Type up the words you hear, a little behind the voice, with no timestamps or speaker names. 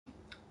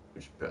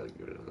We should probably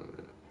give it another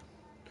minute.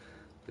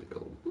 They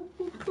go boop,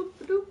 boop, boop,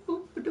 boop,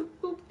 boop, boop,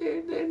 boop,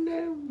 and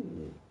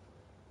then,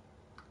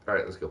 all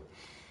right, let's go.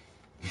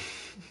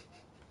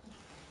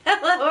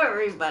 Hello,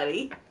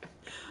 everybody.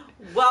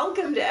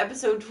 Welcome to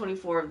episode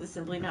 24 of the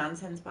Simply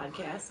Nonsense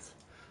podcast.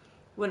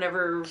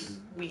 Whenever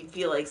we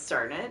feel like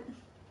starting it,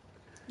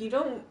 you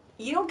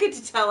don't get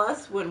to tell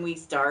us when we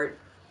start.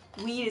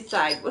 We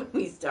decide when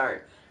we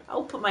start.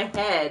 I'll put my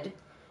head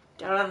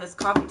down on this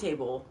coffee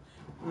table.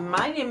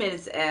 My name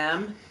is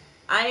M.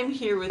 I am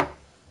here with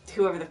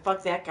whoever the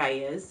fuck that guy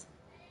is.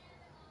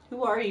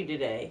 Who are you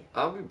today?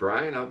 I'll be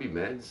Brian. I'll be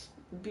Meds.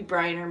 Be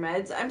Brian or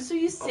Meds? I'm so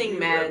used to saying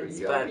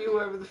Meds, I'll but... be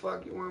whoever the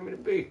fuck you want me to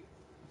be.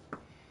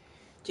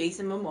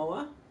 Jason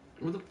Momoa?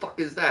 Who the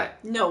fuck is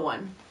that? No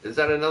one. Is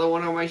that another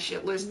one on my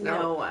shit list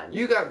now? No one.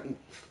 You got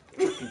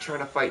fucking trying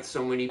to fight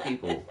so many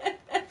people.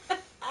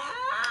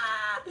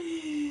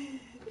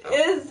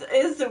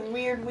 It's a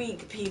weird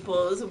week,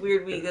 people. It's a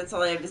weird week. That's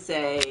all I have to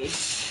say.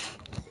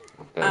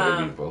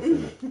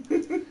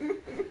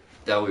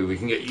 That way we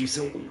can get you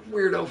some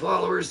weirdo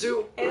followers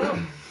too. I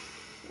don't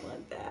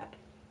want that.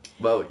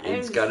 Well,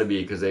 it's got to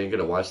be because they ain't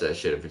gonna watch that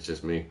shit if it's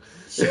just me.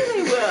 Sure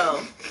they will.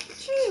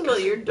 Sure they will.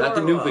 You're adorable. Not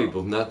the new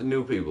people. Not the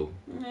new people.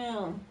 No.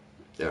 All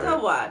They'll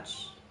right.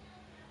 watch.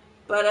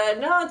 But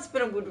no, it's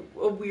been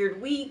a weird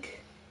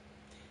week.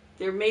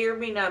 There may or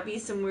may not be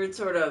some weird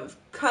sort of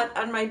cut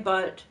on my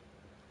butt.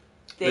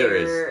 There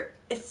is.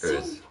 It's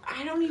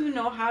I don't even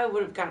know how I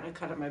would have gotten a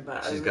cut on my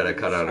butt. She's got a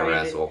cut on her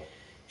asshole.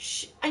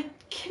 I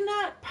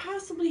cannot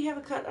possibly have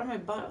a cut on my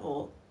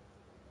butthole.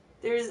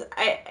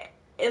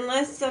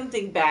 Unless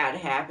something bad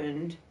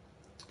happened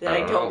that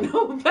I don't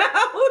know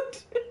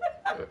about.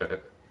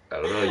 I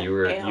don't know. You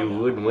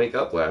wouldn't wake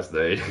up last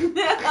night.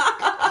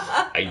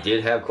 I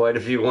did have quite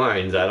a few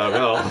wines. I don't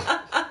know.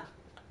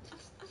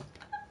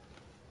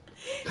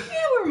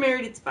 Yeah, we're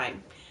married. It's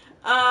fine.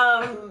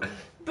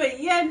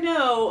 But yeah,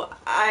 no,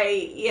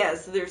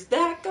 so there's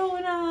that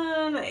going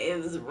on.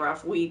 It was a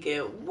rough week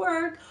at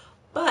work,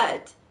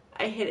 but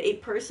I hit a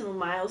personal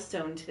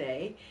milestone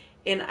today,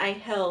 and I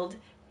held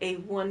a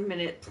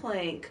 1-minute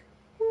plank.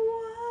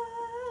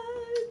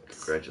 What?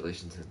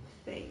 Congratulations.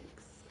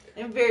 Thanks.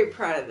 I'm very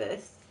proud of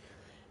this.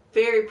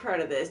 Very proud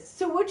of this.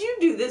 So what'd you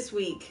do this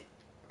week,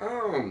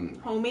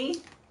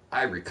 homie?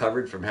 I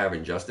recovered from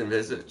having Justin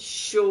visit.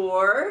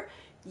 Sure.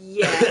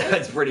 Yes.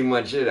 That's pretty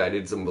much it. I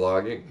did some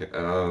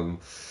blogging.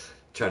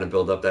 Trying to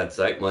build up that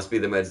site.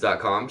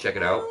 Mustbethemeds.com. Check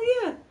it out.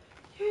 Oh, yeah.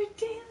 Your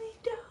daily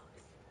dose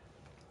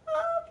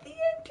of the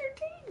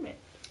entertainment.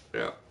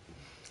 Yeah.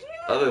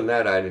 Yeah. Other than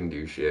that, I didn't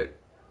do shit.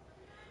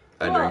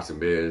 I drank some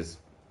beers.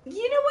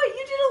 You know what?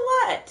 You did a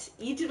lot.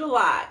 You did a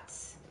lot.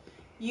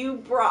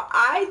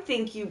 I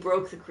think you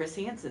broke the Chris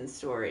Hansen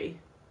story.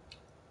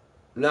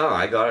 No,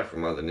 I got it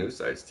from other news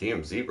sites.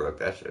 TMZ broke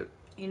that shit.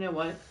 You know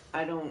what?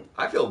 I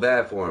feel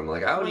bad for him.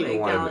 Like, I don't even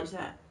want acknowledge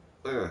to.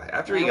 that.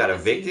 After he got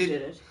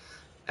evicted.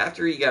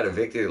 After he got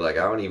evicted, like,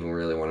 I don't even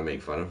really want to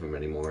make fun of him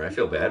anymore. I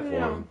feel bad for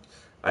him.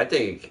 I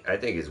think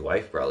his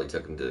wife probably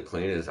took him to the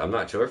cleaners. I'm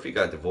not sure if he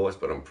got divorced,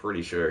 but I'm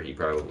pretty sure he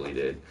probably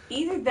did.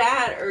 Either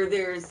that or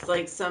there's,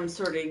 like, some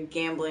sort of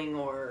gambling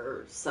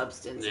or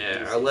substance.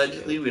 Yeah,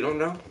 allegedly, we don't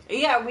know.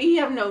 Yeah, we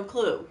have no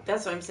clue.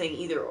 That's what I'm saying.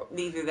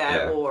 Either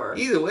that or...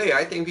 Either way,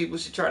 I think people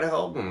should try to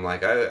help him.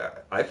 Like, I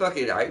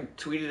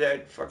tweeted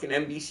at fucking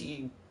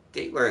NBC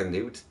Dateline.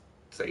 They would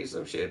say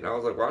some shit. And I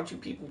was like, why don't you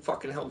people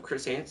fucking help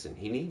Chris Hansen?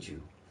 He needs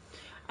you.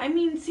 I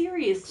mean,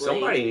 seriously.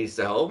 Somebody needs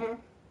to help him.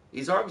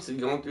 He's obviously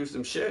going through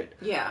some shit.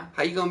 Yeah.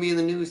 How you gonna be in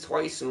the news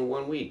twice in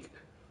 1 week?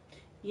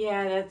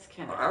 Yeah, that's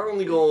kind of...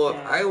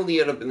 I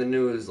only end up in the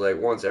news like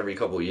once every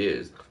couple of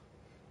years.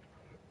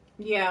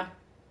 Yeah.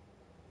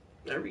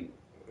 Maybe.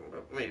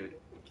 I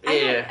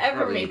don't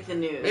ever make the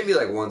news. Maybe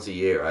like once a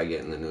year I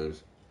get in the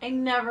news. I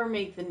never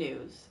make the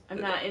news.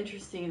 I'm not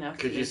interesting enough.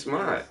 Because you're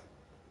smart.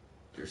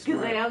 Because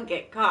I don't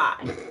get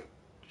caught. You're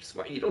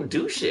smart. You don't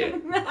do shit.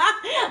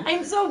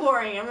 I'm so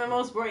boring. I'm the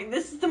most boring.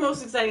 This is the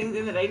most exciting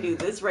thing that I do.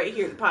 This right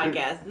here, the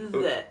podcast. This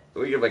is it.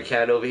 We got my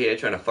cat over here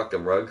trying to fuck the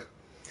rug.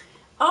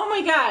 Oh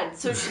my god.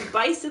 So she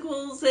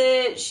bicycles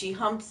it. She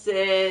humps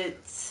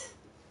it.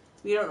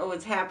 We don't know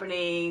what's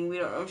happening. We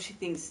don't know if she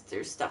thinks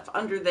there's stuff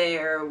under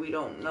there. We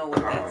don't know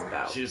what that's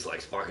about. She just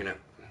likes fucking it.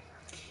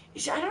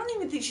 I don't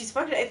even think she's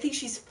fucking it. I think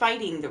she's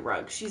fighting the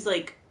rug. She's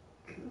like...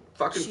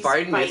 Fucking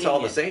fighting? It's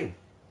all the same.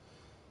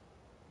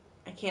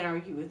 I can't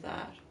argue with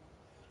that.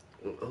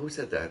 Who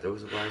said that? There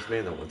was a wise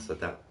man that once said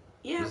that.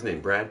 Yeah. His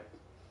name Brad?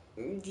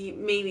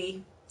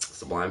 Maybe.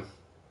 Sublime?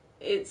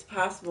 It's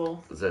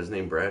possible. Is that his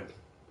name, Brad?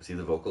 Was he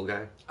the vocal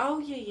guy? Oh,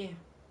 yeah.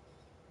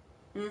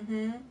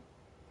 Mm-hmm.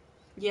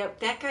 Yep,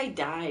 that guy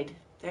died.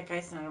 That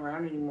guy's not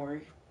around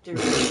anymore. He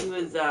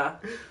was,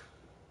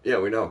 Yeah,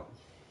 we know.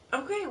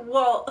 Okay,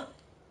 well...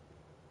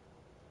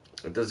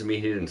 It doesn't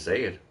mean he didn't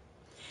say it.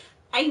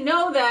 I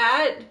know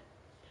that.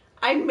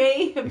 I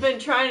may have been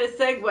trying to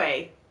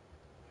segue.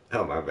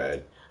 Oh, my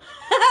bad.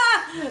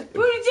 Booty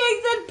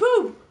Jang said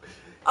poop.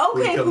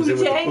 Okay,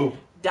 Booty Jang.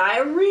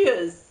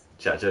 Diarrheas.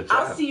 Cha-cha-cha.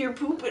 I'll see your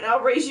poop and I'll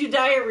raise you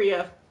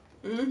diarrhea.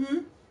 Mm-hmm.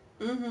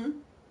 Mm-hmm.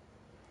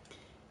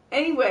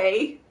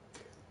 Anyway,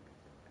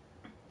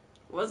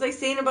 what was I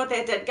saying about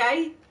that dead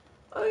guy?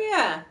 Oh,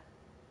 yeah.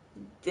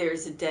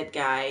 There's a dead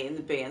guy in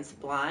the band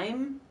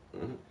Sublime.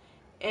 Mm-hmm.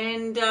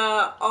 And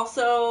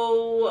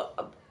also,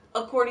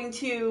 according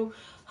to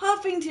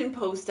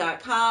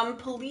HuffingtonPost.com,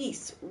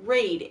 police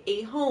raid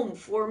a home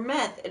for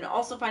meth and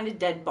also find a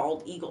dead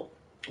bald eagle.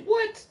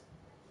 What?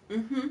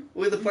 Mm-hmm.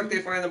 Where the fuck they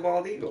find the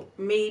bald eagle?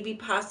 Maybe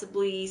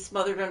possibly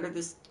smothered under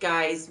this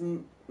guy's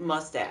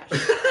mustache.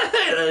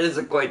 That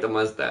isn't quite the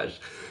mustache.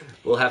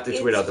 We'll have to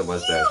tweet out the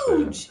mustache.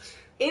 Huge.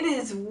 It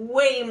is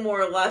way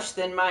more lush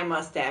than my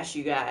mustache,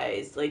 you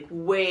guys. Like,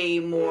 way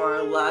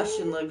more lush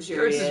and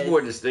luxurious. Yours is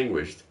more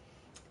distinguished.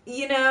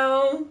 You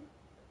know,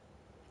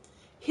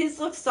 his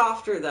looks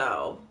softer,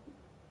 though.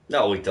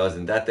 No, it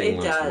doesn't. That thing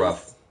looks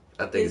rough.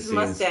 That thing's his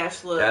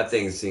mustache looks... That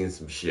thing's seen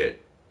some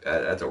shit.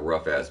 That's a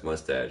rough-ass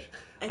mustache.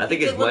 I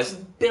think it looks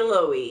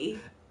billowy.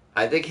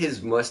 I think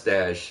his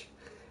mustache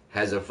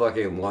has a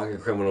fucking longer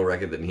criminal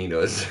record than he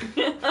does.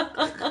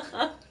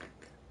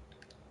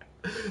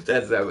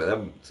 That's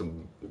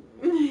some...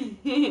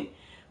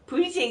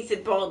 Pootie thinks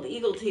that bald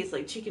eagle tastes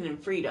like chicken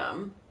and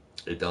freedom.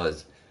 It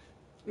does.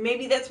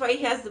 Maybe that's why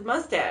he has the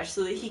mustache,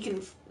 so that he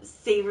can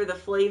savor the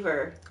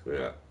flavor.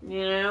 Yeah.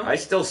 You know? I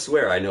still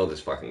swear I know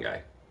this fucking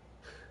guy.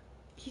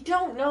 You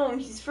don't know him.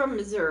 He's from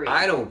Missouri.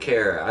 I don't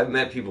care. I've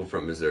met people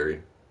from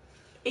Missouri.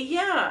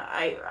 Yeah,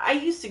 I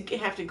used to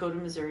have to go to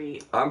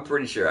Missouri. I'm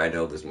pretty sure I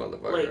know this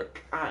motherfucker.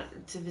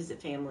 Like, to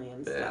visit family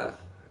and stuff.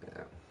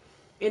 Yeah.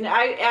 And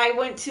I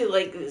went to,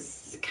 like,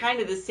 this,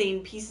 kind of the same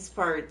pieces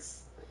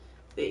parts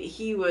that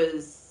he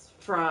was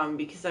from,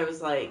 because I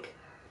was, like,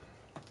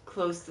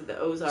 close to the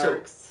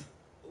Ozarks.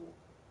 So,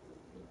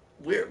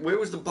 where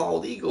was the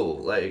bald eagle?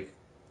 Like,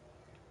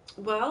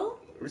 well,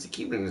 was he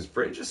keeping it in his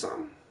fridge or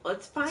something?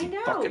 Let's find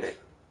out.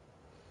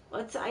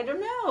 I don't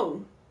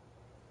know.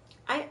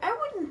 I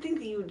wouldn't think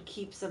that you would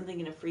keep something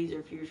in a freezer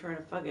if you were trying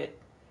to fuck it.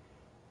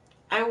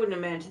 I wouldn't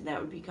imagine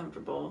that would be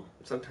comfortable.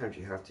 Sometimes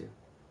you have to.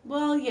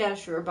 Well, yeah,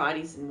 sure,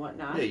 bodies and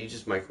whatnot. Yeah, you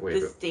just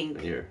microwave the stink.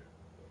 And you're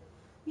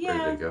yeah.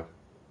 ready to go.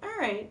 All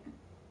right.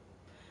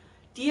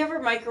 Do you ever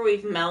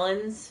microwave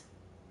melons?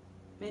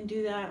 And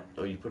do that?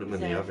 Oh, you put them in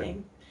the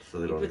oven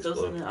so they don't explode.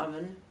 Put those in the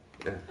oven?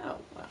 Yeah. Oh,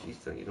 wow.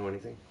 Jeez, don't you know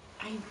anything?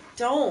 I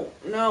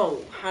don't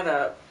know how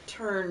to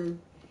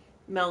turn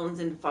melons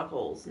into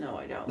fuckholes. No,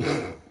 I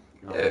don't.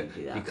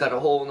 Yeah, you cut a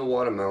hole in the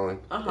watermelon,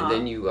 and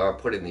then you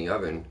put it in the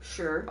oven.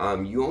 Sure.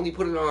 You only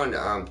put it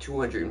on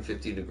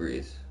 250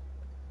 degrees.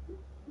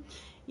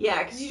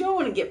 Yeah, because you don't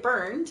want to get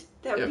burned.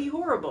 That would be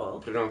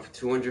horrible. Put it on for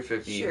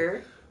 250.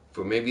 Sure.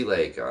 For maybe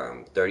like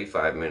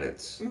 35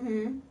 minutes.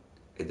 Mm-hmm.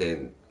 And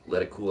then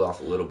let it cool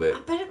off a little bit. I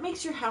bet it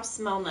makes your house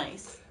smell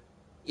nice.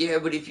 Yeah,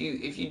 but if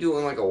you do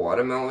it like a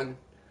watermelon,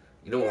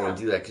 you don't want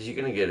to do that because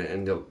you're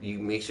gonna you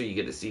make sure you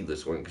get a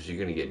seedless one because you're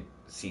gonna get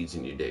seeds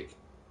in your dick.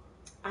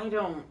 I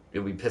don't.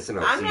 You'll be pissing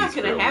out. I'm not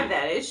gonna have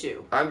that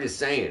issue. I'm just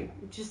saying.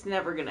 I'm just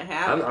never gonna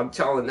have it. I'm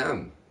telling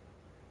them.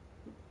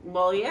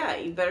 Well, yeah,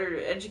 you better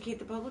educate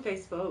the public, I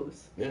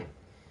suppose. Yeah.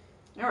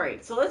 All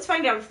right, so let's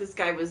find out if this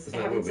guy was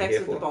having sex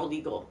with the bald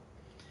eagle.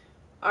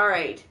 All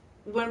right.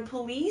 When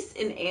police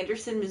in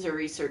Anderson,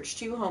 Missouri searched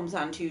 2 homes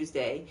on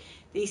Tuesday,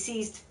 they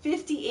seized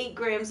 58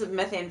 grams of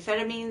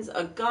methamphetamines,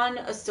 a gun,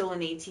 a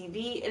stolen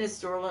ATV, and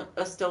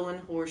a stolen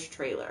horse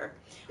trailer.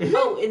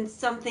 Oh, and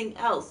something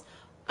else.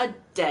 A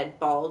dead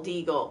bald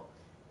eagle.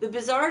 The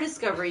bizarre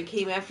discovery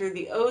came after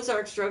the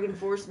Ozarks Drug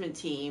Enforcement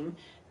Team,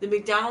 the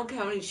McDonald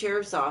County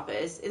Sheriff's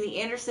Office, and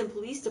the Anderson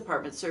Police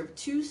Department served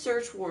 2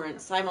 search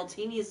warrants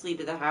simultaneously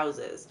to the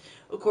houses,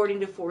 according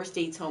to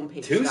 4States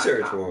homepage. 2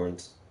 search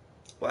warrants?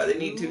 Why do they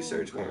need 2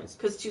 search warrants?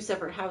 Because 2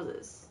 separate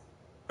houses.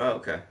 Oh,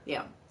 okay.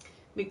 Yeah.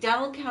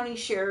 McDonald County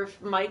Sheriff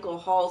Michael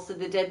Hall said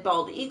the dead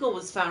bald eagle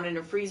was found in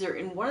a freezer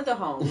in one of the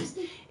homes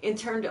and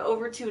turned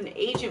over to an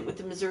agent with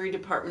the Missouri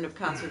Department of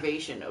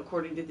Conservation,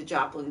 according to the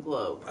Joplin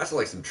Globe. That's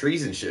like some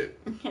treason shit.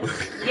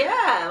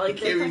 Yeah, like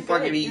you can't be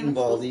fucking eating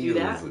bald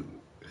eagles.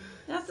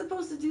 Not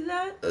supposed to do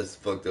that? That's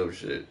fucked up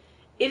shit.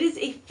 It is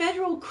a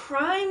federal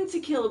crime to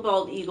kill a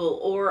bald eagle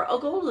or a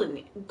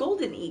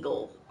golden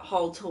eagle,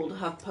 Hall told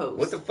HuffPost.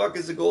 What the fuck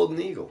is a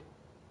golden eagle?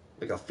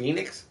 Like a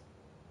phoenix?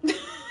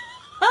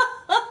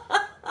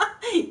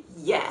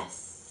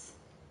 Yes.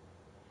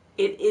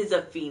 It is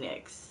a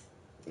phoenix.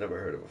 Never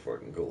heard of a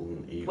fucking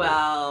golden eagle.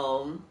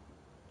 Well,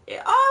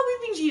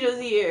 Weeping Cheeto's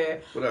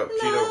here. What up,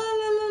 Cheeto? La,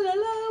 la, la, la,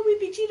 la.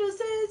 Weeping Cheeto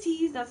says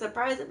he's not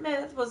surprised that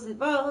meth was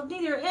involved.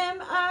 Neither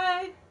am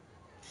I.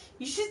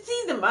 You should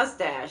see the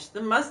mustache.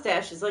 The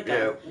mustache is like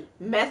a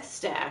meth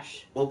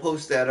stash. We'll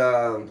post that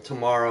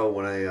tomorrow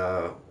when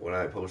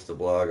I post the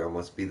blog on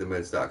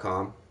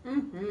mustbethemeds.com.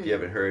 Mm-hmm. If you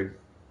haven't heard,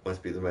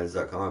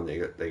 mustbethemeds.com.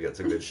 They got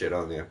some good shit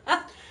on there.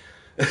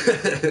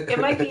 It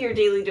might be your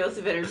daily dose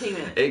of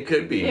entertainment. It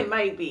could be. It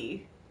might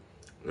be.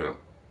 No.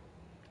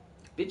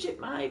 Bitch, it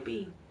might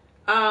be.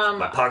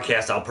 My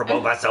podcast, I'll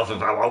promote myself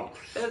if I want.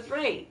 That's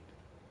right.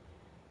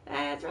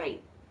 That's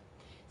right.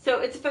 So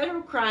it's a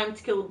federal crime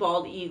to kill a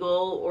bald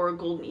eagle or a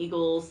golden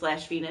eagle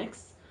 /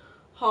 phoenix.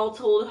 Hall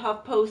told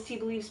HuffPost he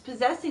believes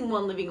possessing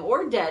one living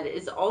or dead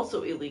is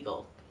also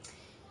illegal.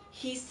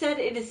 He said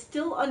it is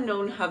still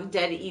unknown how the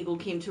dead eagle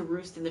came to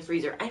roost in the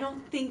freezer. I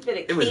don't think that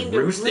it came to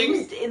roost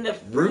in the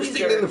freezer.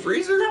 Roosting in the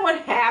freezer? That's not what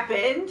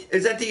happened.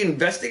 Is that the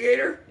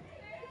investigator?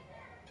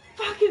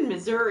 Fucking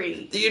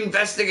Missouri. The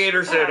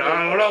investigator said,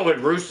 I don't know, it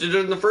roosted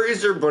in the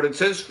freezer, but it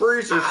says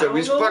freezer, so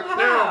he's fucked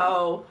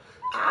now.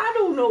 I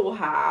don't know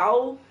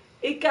how.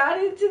 It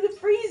got into the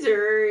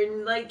freezer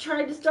and, like,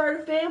 tried to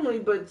start a family,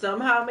 but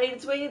somehow made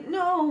its way in.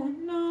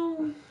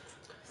 No.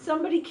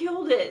 Somebody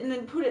killed it and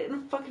then put it in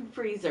a fucking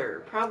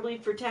freezer. Probably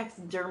for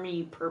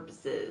taxidermy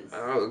purposes.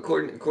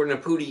 According to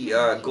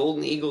Pootie,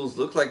 golden eagles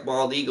look like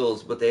bald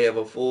eagles, but they have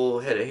a full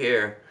head of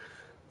hair,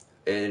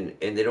 and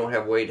they don't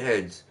have white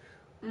heads.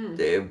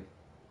 They have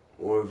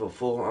more of a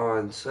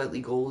full-on,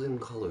 slightly golden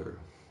color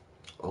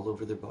all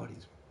over their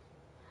bodies.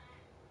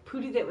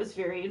 Pootie, that was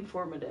very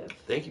informative.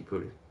 Thank you,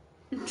 Pootie.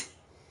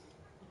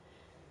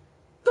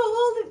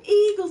 Golden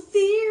Eagle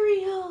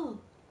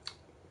cereal.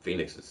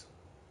 Phoenixes.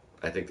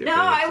 I think they're No,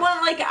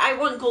 phoenixes. I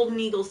want Golden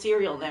Eagle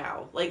cereal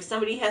now. Like,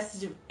 somebody has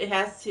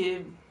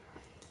to,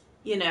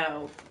 you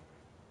know,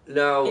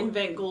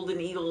 invent Golden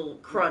Eagle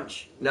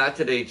Crunch. Not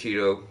today,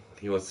 Cheeto.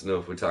 He wants to know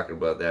if we're talking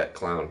about that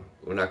clown.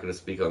 We're not going to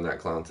speak on that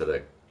clown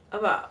today.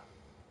 About?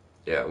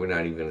 Yeah, we're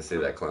not even going to say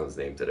that clown's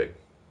name today.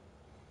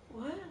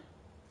 What?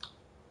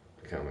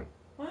 Coming.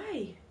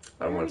 Why?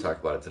 I don't want to talk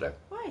about it today.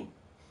 Why?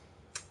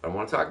 I don't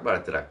want to talk about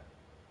it today.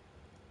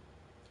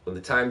 When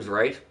the time's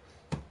right,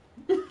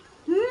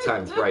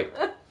 time's right.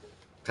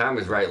 Time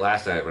was right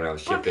last night when I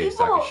was shit-faced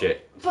talking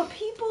shit. But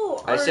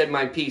people I said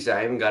my piece.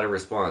 I haven't got a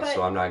response,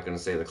 so I'm not going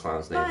to say the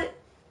clown's name.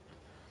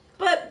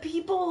 But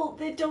people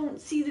that don't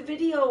see the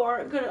video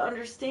aren't going to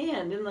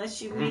understand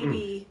unless you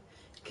maybe...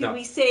 Can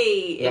we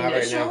say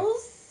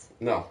initials?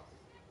 Right now.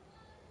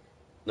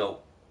 No.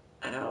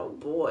 Oh,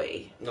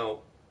 boy. No.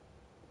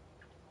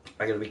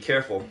 I got to be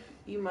careful.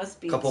 You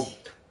must be...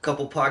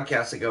 Couple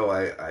podcasts ago,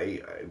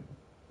 I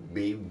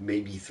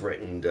maybe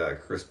threatened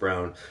Chris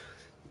Brown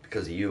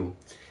because of you.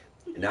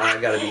 Now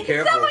I gotta be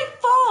careful. It's not my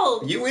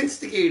fault. You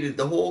instigated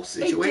the whole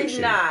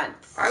situation. I did not.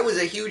 I was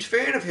a huge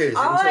fan of his.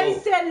 All I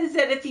said is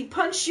that if he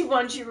punched you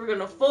once, you were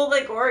gonna fold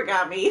like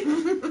origami.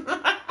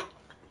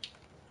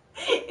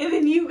 And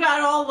then you got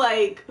all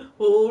like,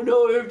 "Oh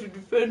no, I have to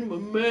defend my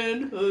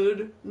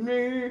manhood."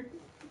 Nah.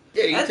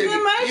 Yeah,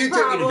 you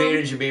took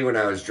advantage of me when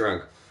I was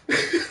drunk.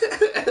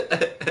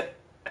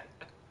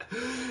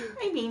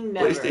 I mean,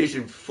 never.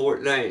 PlayStation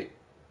Fortnite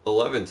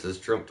 11 says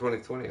Trump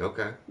 2020.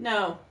 Okay.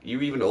 No. You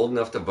even old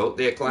enough to vote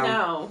there,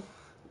 clown?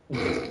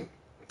 No.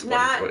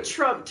 Not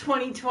Trump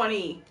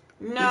 2020.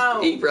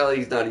 No.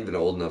 He's not even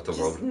old enough to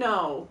vote.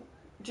 No.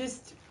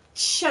 Just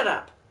shut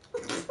up.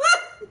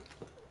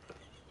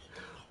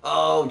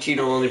 Oh, Cheeto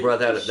only brought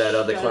that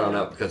other clown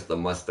up because of the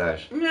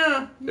mustache.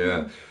 No.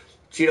 Yeah.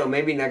 Cheeto,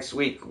 maybe next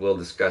week we'll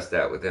discuss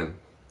that with him.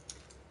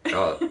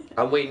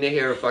 I'm waiting to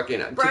hear a fucking...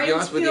 Brian's to be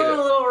honest with you, feeling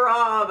a little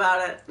raw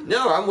about it.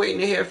 No, I'm waiting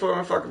to hear for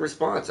a fucking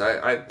response.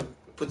 I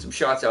put some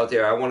shots out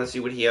there. I want to see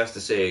what he has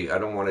to say. I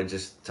don't want to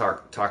just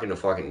talking to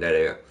fucking dead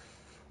air.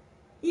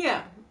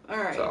 Yeah. All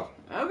right. So.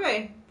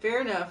 Okay.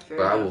 Fair enough. But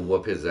I will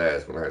whoop his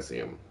ass when I see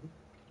him.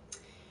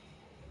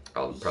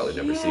 I'll probably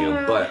never see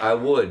him, but I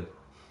would.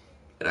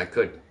 And I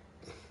could.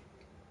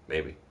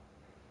 Maybe.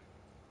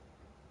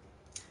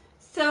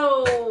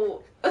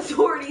 So,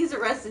 authorities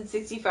arrested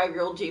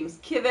 65-year-old James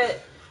Kivett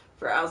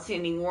for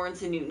outstanding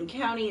warrants in Newton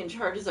County, and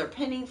charges are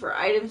pending for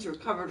items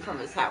recovered from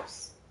his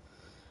house.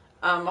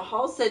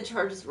 Hall said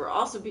charges were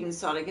also being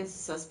sought against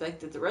the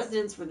suspect at the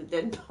residence where the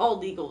dead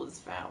bald eagle was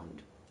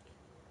found.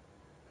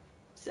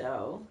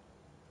 So...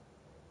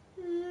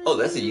 Oh,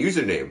 that's a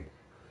username.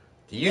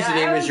 The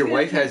username is your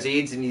wife has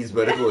AIDS and needs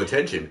medical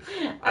attention.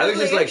 I was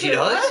just like, she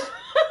does?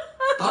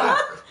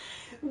 Fuck.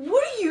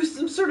 What are you,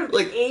 some sort of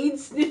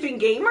AIDS sniffing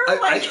gamer?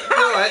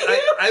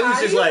 I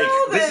was just like,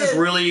 this is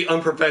really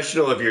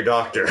unprofessional of your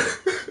doctor.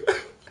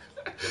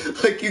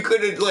 Like, you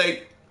couldn't,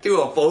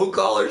 do a phone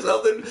call or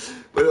something?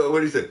 What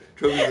do you say?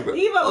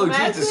 Leave a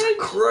message? Jesus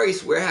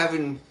Christ, we're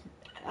having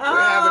a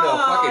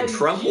fucking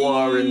Trump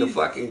war in the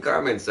fucking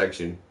comment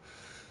section.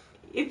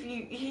 If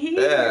you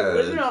you're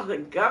living off the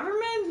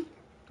government?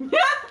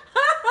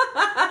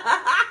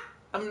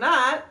 I'm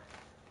not.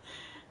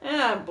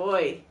 Ah,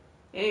 boy.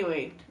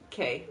 Anyway,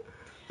 okay.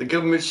 The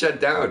government shut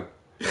down.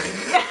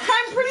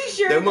 I'm pretty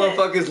sure them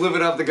motherfuckers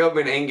living off the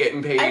government ain't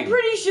getting paid. I'm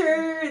pretty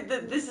sure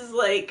that this is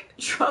like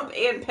Trump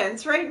and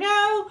Pence right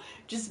now,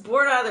 just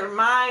bored out of their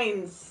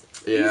minds.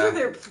 Yeah. These are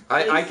their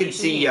I could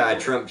see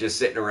Trump just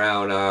sitting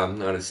around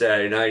on a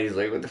Saturday night. He's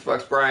like, what the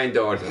fuck's Brian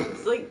doing?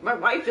 It's like, my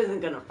wife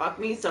isn't going to fuck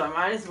me, so I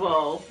might as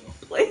well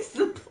play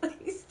some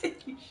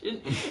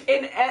PlayStation.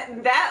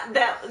 And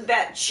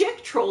that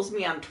chick trolls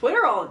me on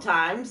Twitter all the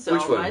time, so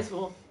Which one? I might as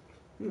well...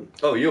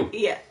 Oh, you?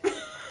 Yeah.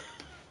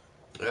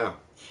 Yeah.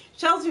 She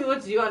tells me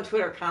what to do on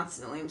Twitter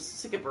constantly. I'm so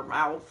sick of her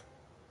mouth.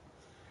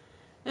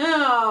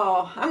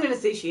 Oh, I'm going to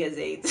say she has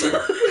AIDS.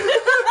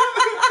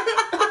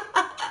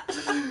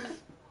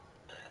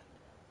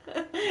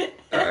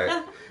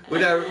 Alright.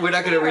 We're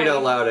not going to read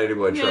out loud any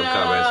more Trump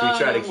comments. We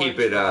try to keep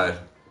it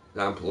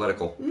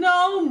non-political.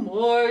 No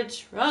more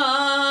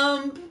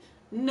Trump.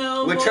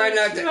 No more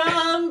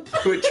Trump.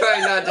 We're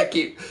trying to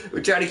keep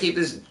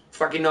this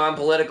fucking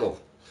non-political.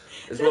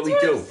 That's what we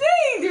do. I'm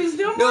saying. There's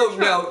no more Trump.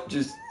 No,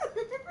 just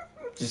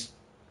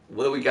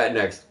what do we got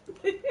next?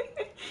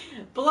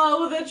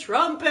 Blow the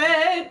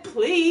trumpet,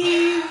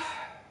 please.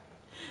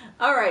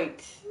 All right.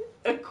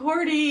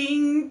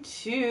 According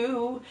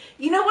to...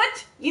 You know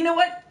what?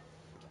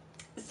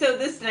 So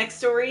this next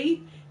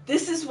story,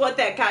 this is what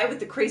that guy with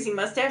the crazy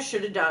mustache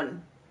should have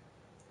done.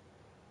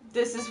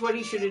 This is what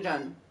he should have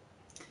done.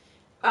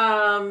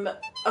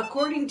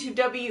 According to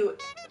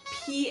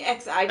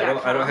WPXI.com...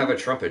 I don't have a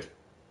trumpet.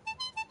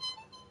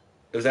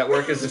 Does that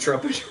work as a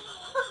trumpet?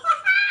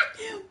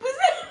 Was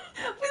that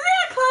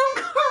a clown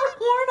car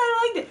horn?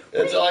 I liked it.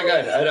 That's all I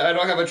got. I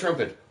don't have a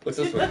trumpet. What's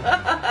this one?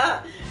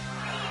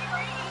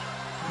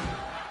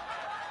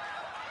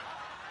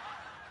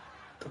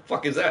 The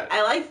fuck is that?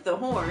 I liked the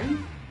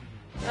horn.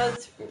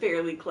 That's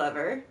fairly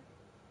clever.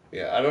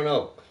 Yeah, I don't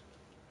know.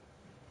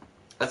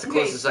 That's the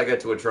closest I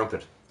got to a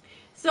trumpet.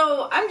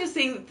 So I'm just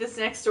saying that this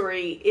next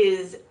story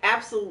is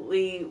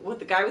absolutely what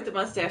the guy with the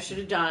mustache should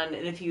have done,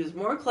 and if he was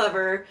more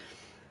clever,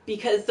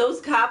 because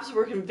those cops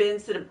were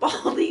convinced that a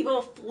bald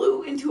eagle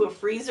flew into a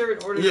freezer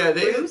in order to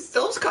roost.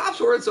 Those cops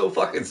weren't so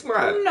fucking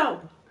smart.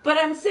 No, but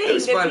I'm saying they were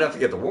smart enough to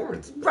get the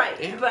warrants. Right,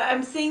 damn. But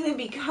I'm saying that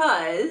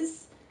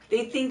because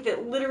they think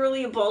that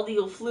literally a bald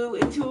eagle flew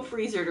into a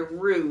freezer to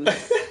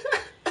roost.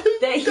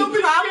 That he probably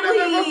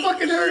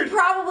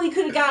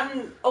could have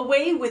gotten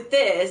away with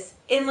this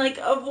and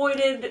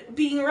avoided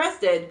being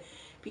arrested,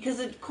 because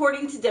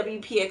according to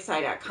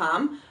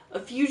WPXI.com, a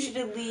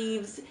fugitive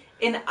leaves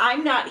an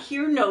 "I'm not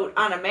here" note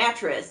on a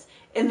mattress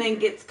and then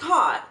gets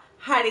caught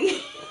hiding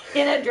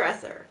in a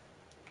dresser.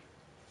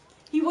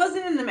 He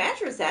wasn't in the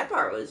mattress. That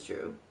part was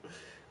true.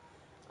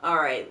 All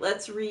right,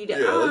 let's read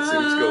on. Yeah, let's see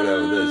what's going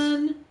on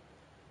with this.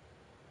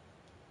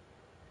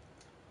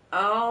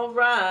 All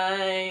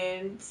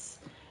right.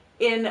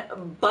 In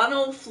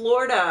Bunnell,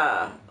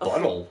 Florida.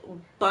 Bunnell?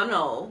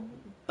 Bunnell.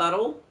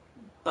 Bunnell?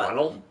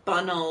 Bunnell?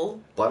 Bunnell.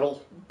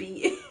 Bunnell?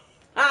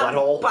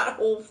 Butthole.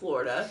 Butthole,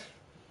 Florida.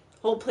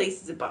 Whole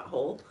place is a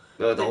butthole.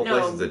 No, the whole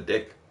place is a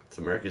dick. It's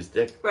America's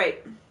dick.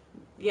 Right.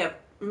 Yep.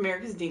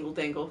 America's dingle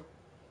dangle.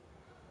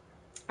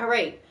 All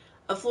right.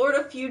 A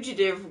Florida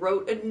fugitive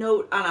wrote a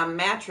note on a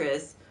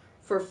mattress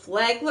for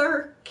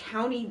Flagler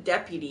County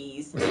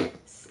deputies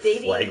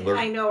stating, Flagler.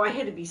 I know, I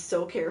had to be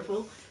so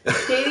careful,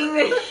 stating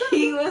that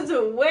he was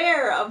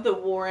aware of the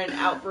warrant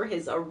out for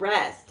his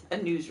arrest, a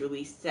news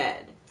release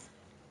said.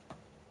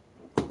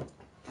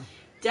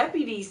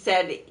 Deputies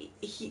said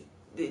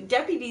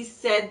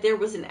there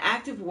was an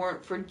active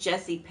warrant for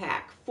Jesse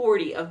Pack,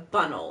 40, of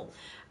Bunnell,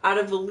 out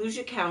of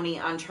Volusia County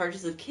on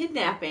charges of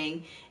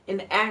kidnapping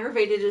and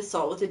aggravated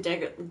assault with a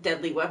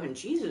deadly weapon.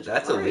 Jesus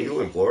That's Christ.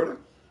 illegal in Florida?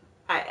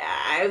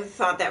 I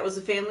thought that was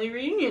a family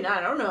reunion.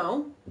 I don't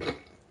know.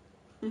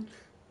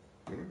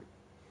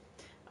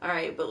 All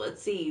right, but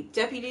let's see.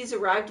 Deputies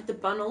arrived at the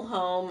Bunnell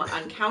home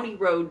on County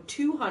Road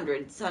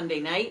 200 Sunday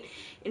night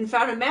and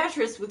found a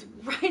mattress with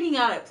writing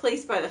on it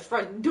placed by the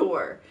front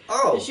door.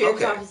 Oh, the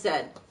sheriff's office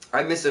said.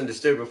 I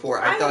misunderstood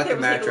before. I thought the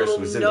mattress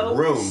was in the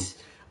room.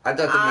 I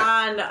thought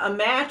on a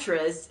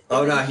mattress.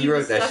 Oh no, he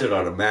wrote that shit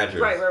on a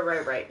mattress.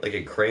 Right. Like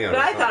a crayon.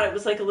 But I thought it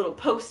was like a little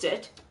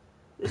post-it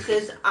that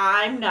says,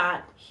 "I'm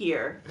not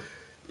here."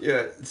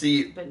 Yeah.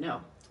 See. But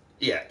no.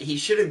 Yeah, he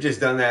should have just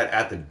done that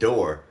at the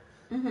door.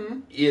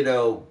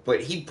 Mm-hmm.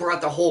 But he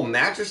brought the whole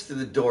mattress to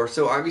the door,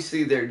 so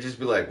obviously they'd just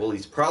be like, well,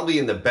 he's probably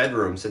in the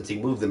bedroom since he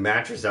moved the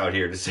mattress out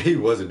here to say he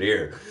wasn't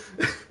here.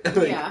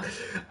 Yeah.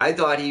 I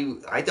thought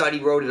he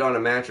wrote it on a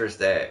mattress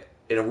that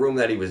in a room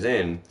that he was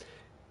in,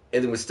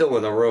 and it was still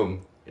in the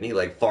room, and he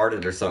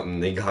farted or something,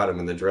 and they got him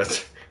in the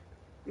dresser.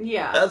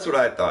 Yeah. That's what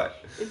I thought.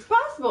 It's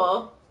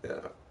possible. Yeah.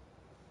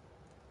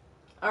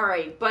 All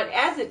right, but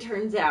as it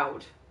turns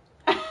out,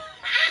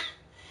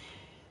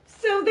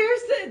 so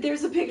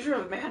there's a picture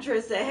of a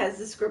mattress that has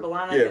the scribble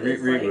on it. Yeah,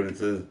 read what it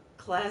says.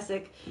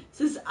 Classic. It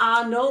says,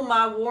 "I know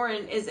my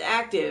warrant is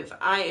active.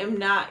 I am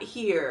not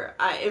here.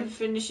 I am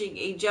finishing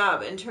a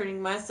job and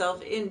turning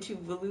myself into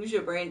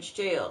Volusia Branch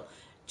Jail.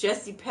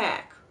 Jesse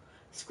Pack.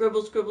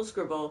 Scribble, scribble,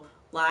 scribble.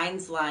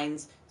 Lines,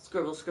 lines.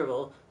 Scribble,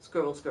 scribble,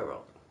 scribble,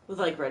 scribble." With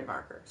red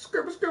marker.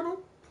 Scribble,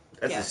 scribble.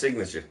 That's his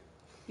signature.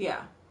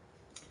 Yeah.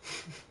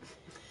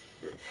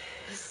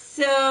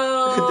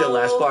 So... The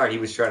last part, he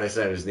was trying to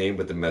sign his name,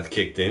 but the meth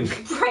kicked in.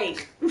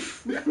 Right.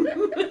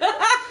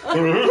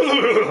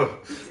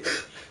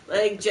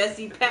 Like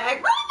Jesse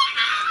Pack.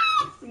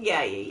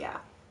 Yeah.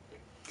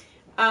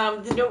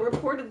 The note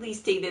reportedly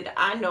stated,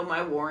 "I know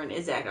my warrant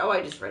is active." Oh,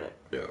 I just read it.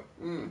 Yeah.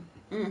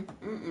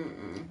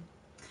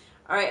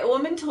 All right, a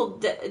woman told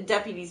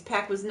deputies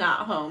Pack was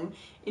not home,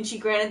 and she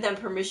granted them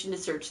permission to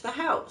search the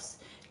house.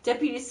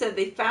 Deputies said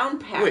they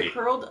found Pack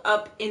curled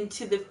up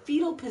into the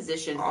fetal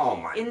position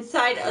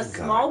inside a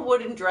small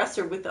wooden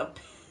dresser with a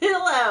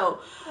pillow.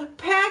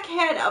 Pack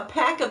had a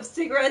pack of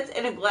cigarettes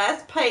and a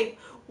glass pipe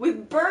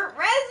with burnt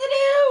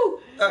residue.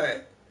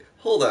 Alright,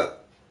 hold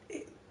up.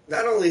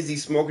 Not only is he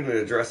smoking in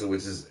a dresser,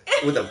 which is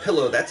with a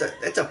pillow, that's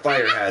a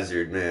fire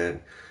hazard,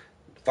 man.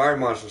 Fire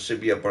marshal should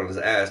be up on his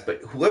ass,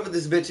 but whoever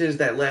this bitch is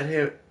that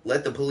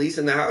let the police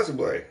in the house and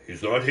be like,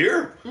 he's not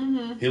here.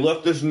 Mm-hmm. He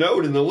left this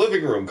note in the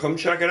living room. Come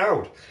check it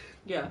out.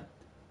 Yeah.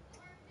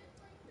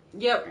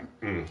 Yep.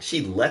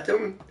 She let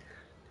them?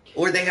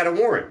 Or they had a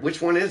warrant.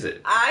 Which one is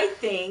it? I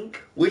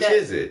think. Which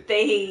is it?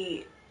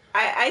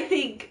 I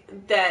think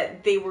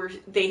that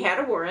they had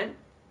a warrant,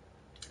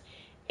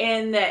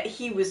 and that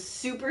he was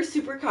super,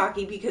 super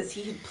cocky because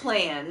he had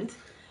planned.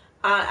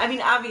 I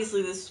mean,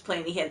 obviously this was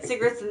planned. He had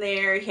cigarettes in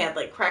there. He had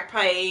like crack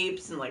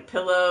pipes and like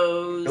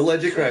pillows.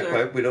 Alleged crack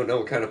pipe. We don't know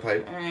what kind of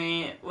pipe. All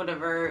right,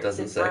 whatever.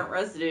 Doesn't say. Burnt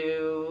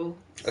residue.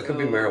 It could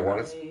be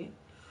marijuana.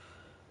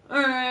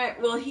 All right.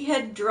 Well, he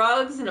had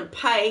drugs in a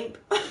pipe,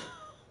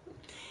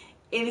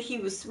 and he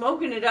was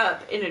smoking it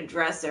up in a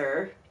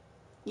dresser.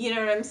 You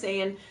know what I'm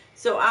saying?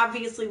 So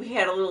obviously we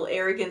had a little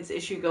arrogance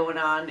issue going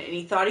on, and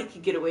he thought he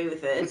could get away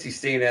with it. What's he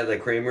staying at, the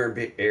Kramer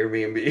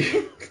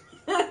Airbnb?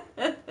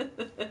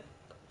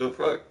 The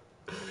fuck?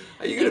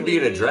 How you gonna be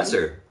in a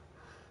dresser?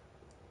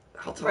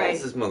 How tall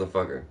is this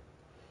motherfucker?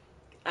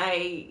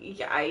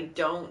 I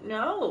don't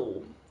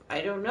know.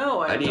 I don't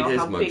know I need know his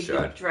how big the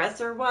mugshot.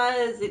 dresser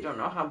was. I don't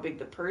know how big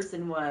the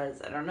person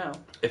was. I don't know.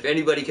 If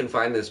anybody can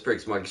find this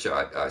prick's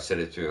mugshot,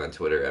 send it to me on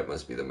Twitter at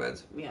Must Be the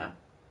Meds. Yeah,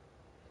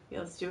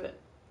 let's do it.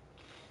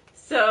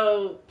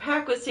 So,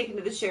 Pac was taken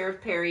to the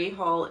Sheriff Perry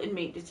Hall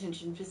inmate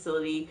detention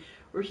facility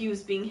where he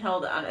was being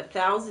held on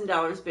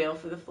 $1,000 bail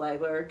for the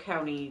Flagler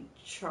County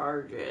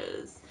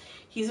charges.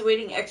 He's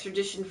awaiting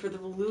extradition for the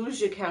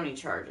Volusia County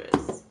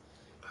charges.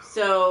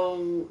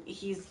 So,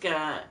 he's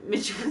got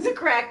midget with a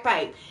crack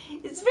pipe.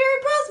 It's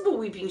very possible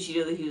Weeping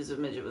Cheeto that he was a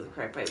midget with a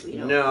crack pipe.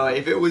 No,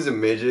 if it was a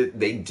midget,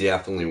 they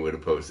definitely would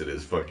have posted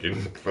his fucking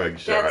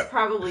mugshot. That's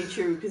probably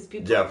true, because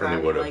people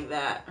definitely would have like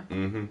that.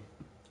 Mm-hmm.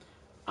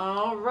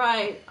 All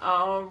right.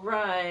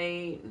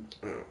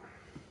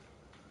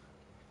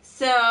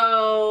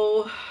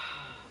 So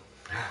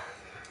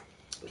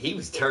he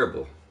was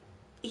terrible.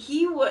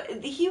 He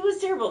was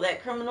terrible.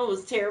 That criminal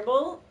was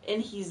terrible,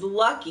 and he's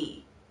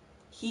lucky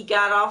he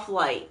got off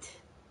light.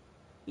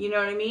 You know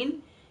what I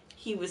mean?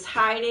 He was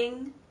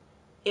hiding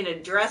in a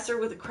dresser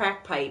with a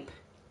crack pipe,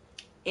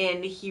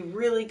 and he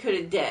really could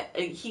have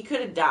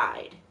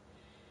died.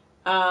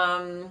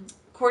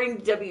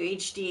 According to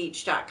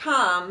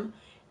WHDH.com,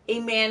 a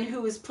man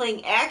who was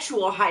playing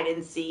actual hide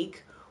and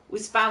seek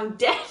was found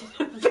dead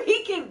in a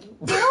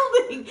vacant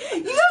building.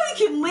 You know you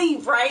can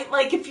leave, right?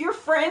 Like if your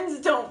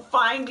friends don't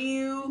find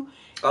you,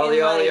 all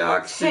the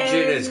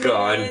oxygen is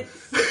gone.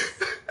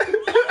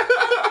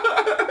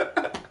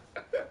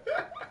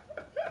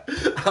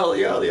 all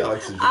the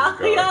oxygen is gone.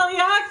 All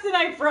the oxygen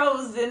I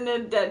froze in a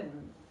dead.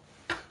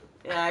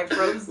 Yeah, I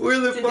froze. Where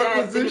the fuck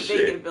was this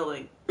shit?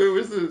 Building. Where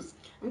was this?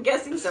 I'm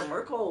guessing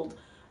somewhere cold.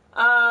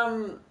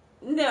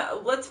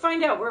 No, let's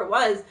find out where it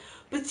was.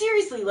 But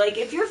seriously, like,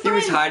 if your friend...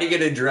 He was hiding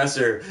in a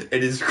dresser,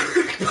 and his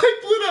crack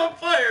pipe lit on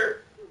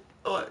fire.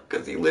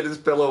 Because he lit his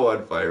pillow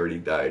on fire and he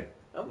died.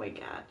 Oh my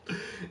god.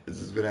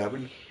 Is this what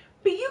happened?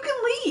 But you can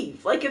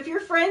leave. Like, if your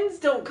friends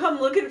don't come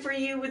looking for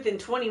you within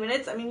 20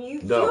 minutes, I mean,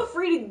 you feel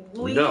free to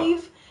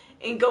leave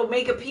and go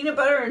make a peanut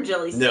butter and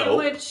jelly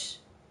sandwich.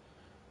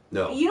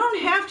 No. You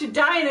don't have to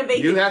die in a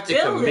vacant building. You have to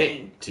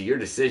commit to your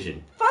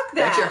decision. Fuck that.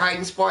 That's your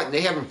hiding spot and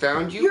they haven't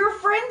found you? Your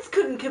friends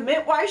couldn't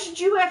commit. Why should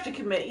you have to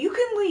commit? You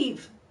can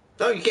leave.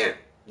 No, you can't.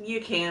 You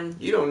can.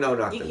 You don't know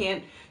nothing. You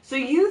can. So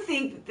you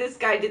think that this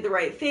guy did the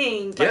right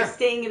thing by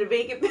staying in a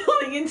vacant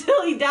building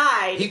until he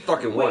died? He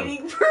fucking won.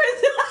 Waiting for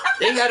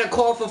They had to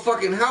call for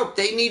fucking help.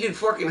 They needed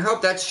fucking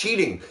help. That's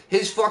cheating.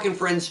 His fucking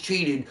friends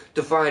cheated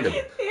to find him.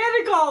 They had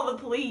to call the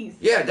police.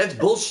 Yeah, that's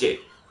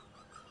bullshit.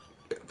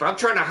 If I'm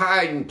trying to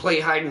hide and play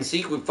hide and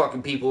seek with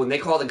fucking people and they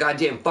call the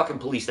goddamn fucking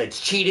police, that's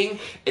cheating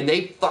and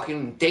they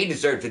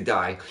deserve to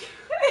die.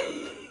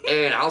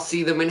 And I'll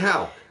see them in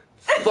hell.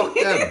 Fuck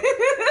them.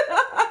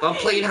 If I'm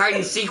playing hide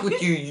and seek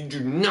with you, you do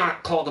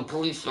not call the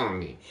police on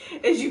me.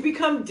 As you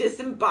become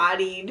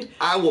disembodied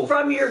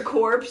from your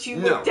corpse, you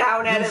look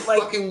down at it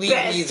like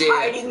best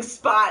hiding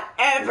spot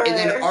ever. And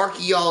then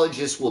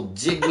archaeologists will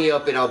dig me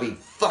up and I'll be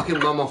fucking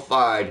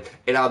mummified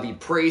and I'll be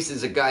praised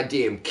as a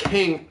goddamn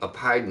king of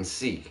hide and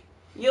seek.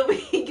 You'll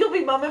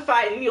be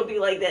mummified and you'll be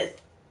like this.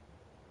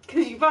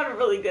 Because you found a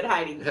really good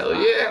hiding spot.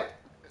 Hell yeah.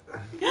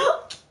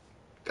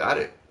 Got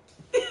it.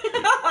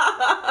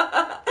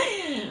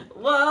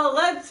 Well,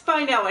 let's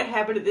find out what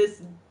happened to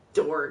this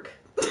dork.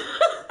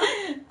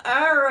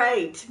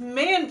 Alright.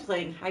 Man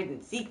playing hide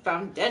and seek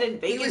found dead in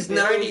vacant He was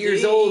 90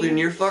 years old and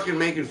you're fucking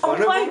making fun of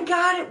him? Oh my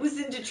god, it was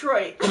in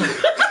Detroit.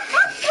 Did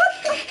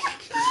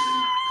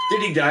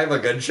he die of a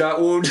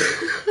gunshot wound?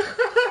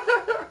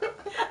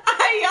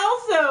 I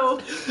also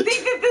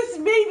think that this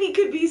maybe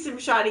could be some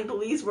shoddy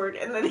police work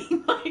and that he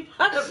might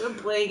not have been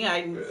playing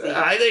hide and seek.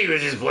 I think he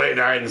was just playing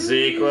hide and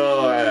seek.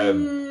 Well,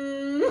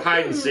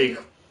 hide and seek.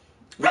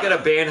 We gotta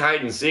ban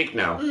hide and seek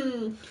now.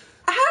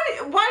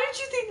 Why did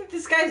you think that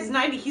this guy's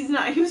 90? He's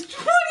not. He was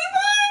 21!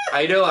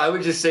 I know. I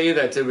would just say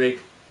that to make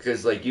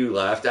because like you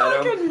laughed at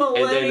him, Fucking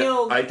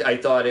millennials. and then I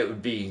thought it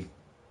would be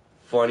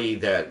funny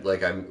that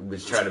like I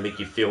was trying to make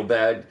you feel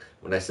bad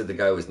when I said the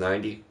guy was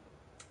 90.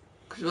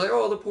 Because you're like,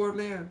 oh, the poor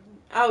man.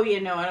 Oh yeah,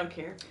 no, I don't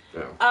care.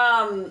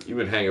 No. You've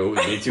been hanging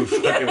with me too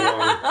fucking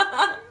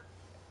long.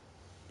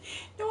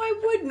 No,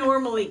 I would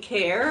normally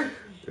care,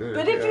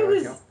 but if it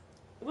was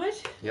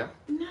what? Yeah.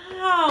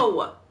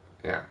 No.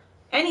 Yeah.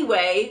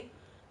 Anyway,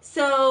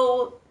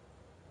 so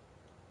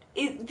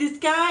this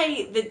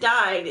guy that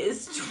died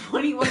is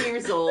 21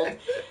 years old.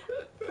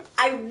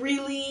 I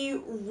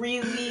really,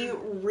 really,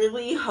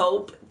 really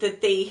hope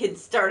that they had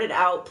started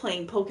out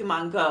playing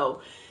Pokemon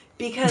Go,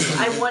 because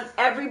I want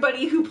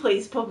everybody who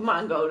plays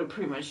Pokemon Go to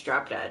pretty much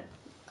drop dead.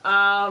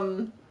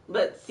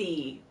 Let's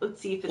see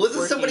if it's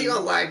Wasn't somebody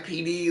on Live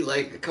PD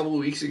like a couple of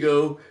weeks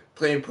ago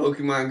playing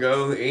Pokemon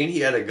Go, and he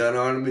had a gun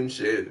on him and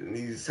shit, and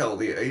he was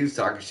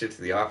talking shit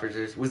to the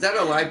officers? Was that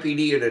on Live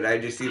PD, or did I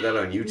just see that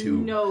on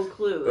YouTube? No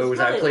clue. Or was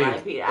I playing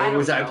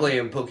I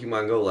playing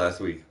Pokemon Go last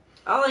week?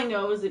 All I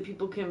know is that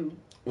people can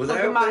Was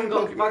Pokemon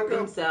Go Pokemon fuck Go?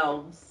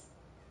 themselves.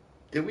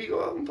 Did we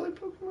go out and play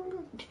Pokemon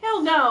Go?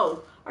 Hell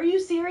no. Are you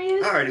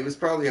serious? Alright, it was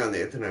probably on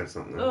the internet or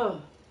something.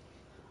 Ugh.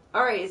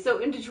 Alright, so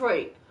in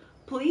Detroit,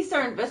 police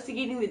are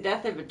investigating the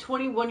death of a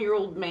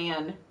 21-year-old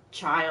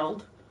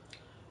child,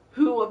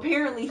 who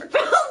apparently fell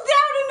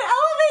down an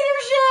elevator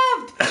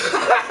shaft!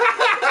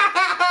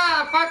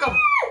 Fuck him!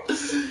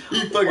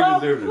 He fucking while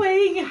deserved it.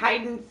 playing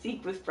hide and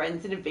seek with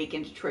friends in a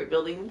vacant Detroit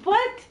building.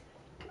 What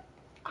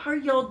are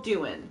y'all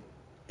doing?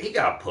 He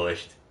got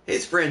pushed.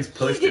 His friends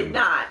pushed He did him.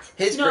 not.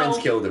 His No. friends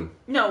killed him.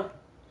 No.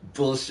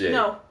 Bullshit.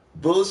 No.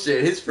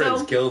 Bullshit. His friends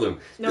No. killed him.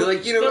 No. They're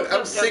like, you know No, what? I'm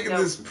no, sick no, of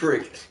no. this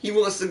prick. He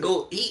wants to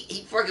go.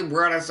 He fucking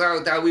brought us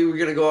out. Thought we were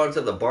gonna go out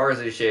to the bars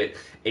and shit.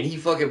 And he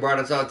fucking brought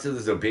us out to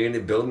this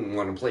abandoned building and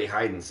want to play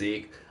hide and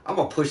seek. I'm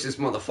gonna push this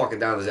motherfucker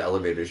down this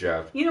elevator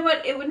shaft. You know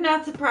what? It would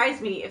not surprise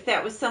me if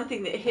that was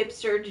something that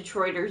hipster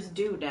Detroiters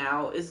do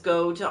now, is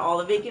go to all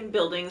the vacant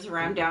buildings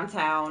around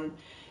downtown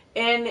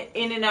and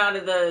in and out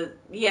of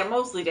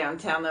mostly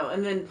downtown though,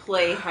 and then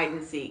play hide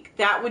and seek.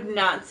 That would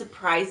not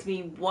surprise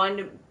me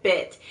one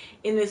bit.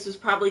 And this was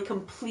probably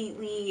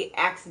completely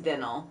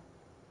accidental.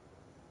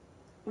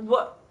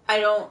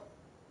 Oh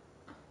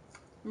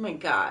my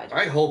God.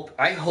 I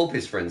hope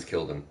his friends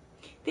killed him.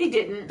 They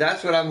didn't.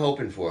 That's what I'm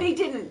hoping for. They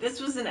didn't.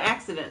 This was an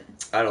accident.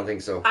 I don't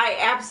think so. I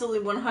absolutely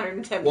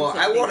 110%. Well,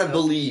 I want to so.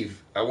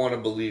 believe. I want to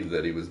believe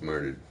that he was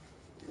murdered.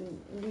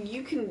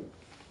 You can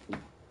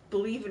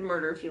believe in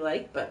murder if you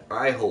like, but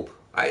I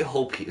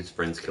hope his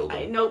friends killed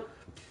him. nope.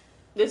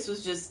 This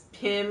was just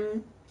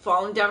him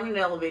falling down an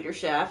elevator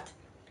shaft.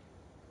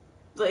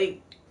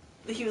 Like,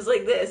 he was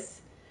like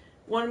this.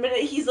 1 minute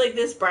he's like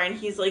this, Brian.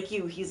 He's like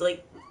you. He's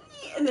like,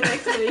 and the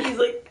next minute he's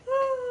like,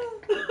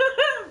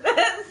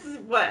 that's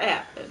what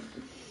happened.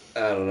 I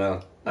don't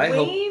know.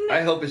 Wayne-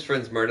 I hope his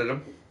friends murdered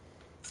him.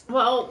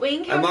 Well,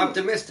 Wayne County. I'm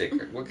optimistic.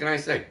 What can I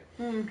say?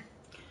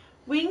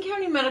 Wayne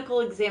County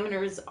Medical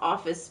Examiner's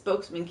Office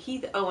spokesman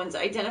Keith Owens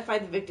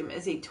identified the victim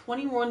as a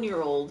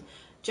 21-year-old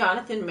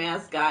Jonathan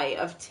Mazguy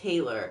of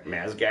Taylor.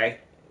 Mazguy?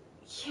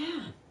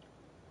 Yeah.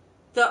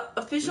 The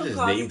official His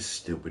cause... name's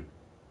stupid.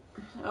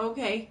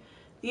 Okay.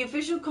 The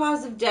official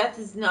cause of death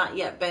has not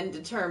yet been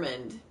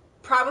determined.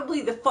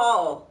 Probably the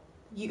fall,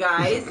 you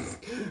guys.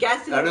 I'm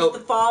guessing it was the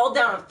fall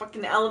down a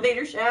fucking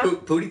elevator shaft.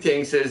 Pootie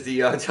Tang says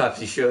the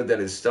autopsy showed that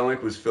his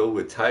stomach was filled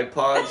with Tide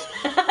Pods.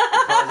 The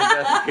cause of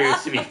death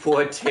appears to be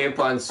 4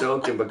 tampons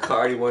soaked in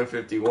Bacardi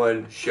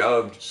 151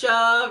 shoved.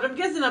 I'm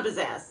guessing up his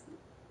ass.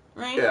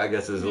 Right? Yeah, I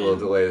guess there's a little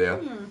delay there.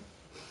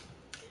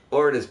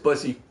 Or in his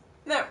pussy.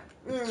 No.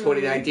 It's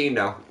 2019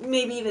 now.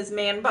 Maybe in his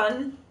man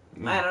bun.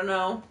 I don't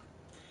know.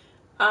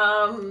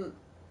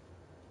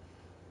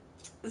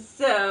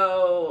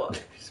 So,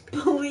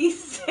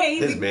 police say...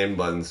 His man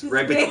buns.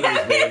 Right between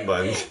his man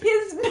buns.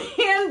 His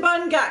man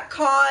bun got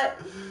caught.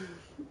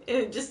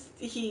 And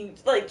he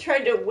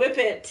tried to whip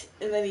it,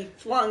 and then he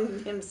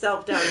flung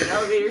himself down an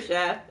elevator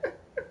shaft.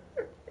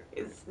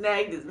 He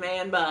snagged his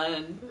man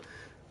bun.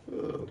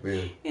 Oh,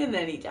 man. And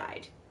then he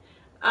died.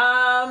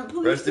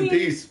 Rest in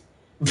peace.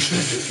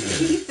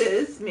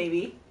 Pieces,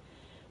 maybe.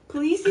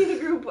 Police say the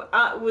group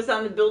was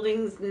on the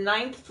building's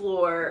 9th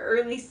floor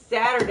early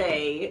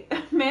Saturday.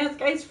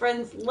 Mazguy's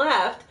friends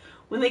left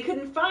when they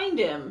couldn't find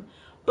him,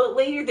 but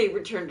later they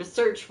returned to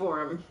search for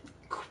him.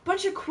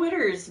 Bunch of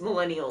quitters,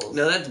 millennials.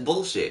 No, that's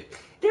bullshit.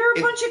 They're a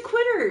bunch of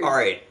quitters. All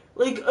right.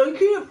 Like, I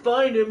can't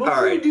find him. All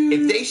right. Dude.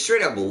 If they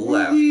straight up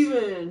left.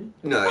 Leaving.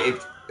 No,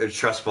 if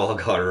trust fall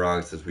got it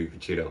wrong since we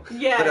Pacino.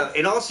 Yes. But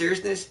in all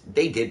seriousness,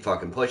 they did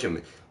fucking push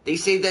him. They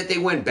say that they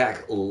went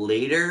back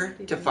later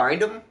to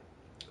find him.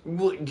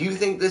 Do you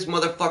think this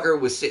motherfucker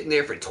was sitting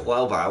there for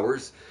 12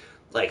 hours,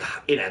 like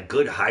in a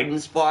good hiding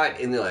spot,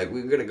 and they're like,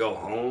 we're gonna go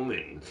home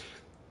and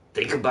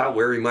think about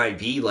where he might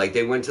be? Like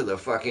they went to the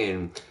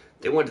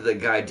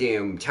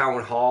goddamn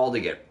town hall to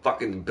get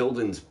fucking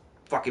buildings,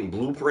 fucking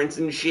blueprints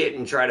and shit,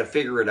 and try to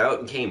figure it out,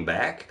 and came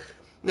back.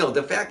 No,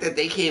 the fact that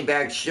they came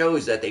back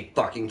shows that they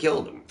fucking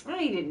killed him.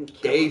 I didn't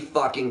kill They him.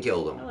 fucking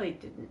killed him. No, I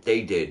didn't.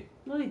 They did.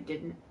 No, they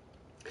didn't.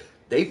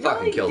 They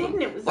fucking killed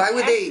him. It was Why an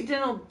would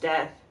accidental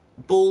death.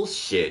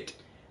 Bullshit.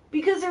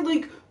 Because they're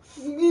like,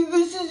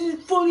 this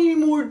isn't funny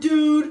anymore,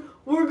 dude.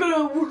 We're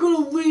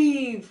gonna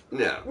leave.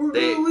 No. We're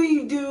gonna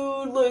leave,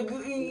 dude. Like,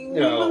 we've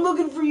been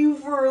looking for you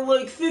for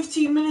like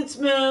 15 minutes,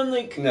 man.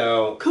 Like,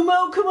 no. Come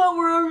out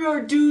wherever you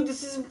are, dude.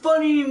 This isn't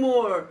funny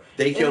anymore.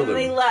 They killed him.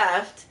 They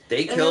left.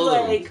 They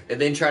killed him.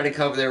 And then try to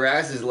cover their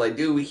asses like,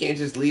 dude, we can't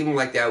just leave him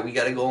like that. We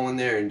gotta go in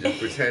there and just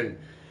pretend.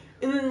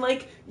 And then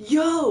like,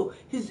 yo,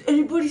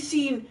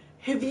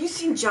 have you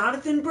seen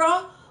Jonathan,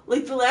 bro?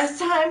 Like the last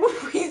time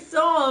we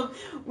saw him,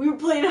 we were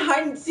playing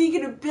hide and seek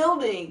in a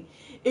building.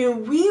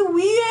 And we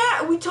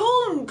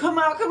told him, come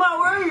out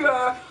wherever you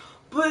are,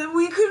 but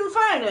we couldn't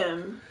find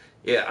him.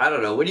 Yeah, I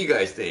don't know. What do you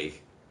guys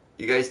think?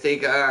 You guys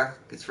think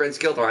his friends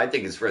killed him? I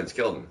think his friends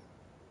killed him.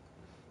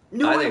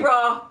 No way,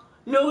 bro.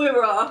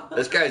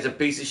 This guy's a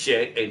piece of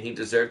shit, and he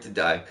deserved to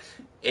die.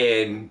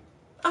 And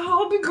I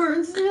hope he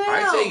burns in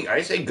hell.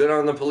 I say good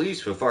on the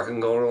police for fucking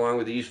going along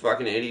with these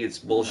fucking idiots'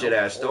 bullshit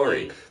ass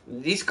story.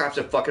 These cops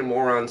are fucking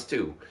morons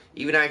too.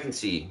 Even I can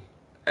see.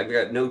 I've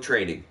got no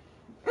training.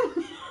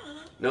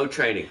 No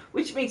training.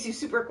 Which makes you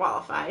super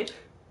qualified.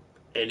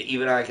 And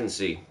even I can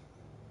see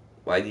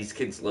why these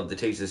kids love the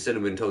taste of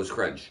Cinnamon Toast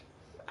Crunch.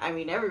 I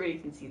mean, everybody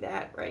can see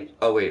that, right?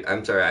 Oh, wait.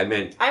 I'm sorry. I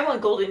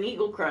want Golden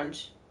Eagle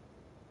Crunch.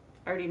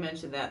 I already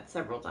mentioned that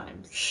several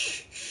times.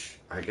 Shh.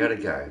 I got a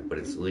guy, but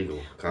it's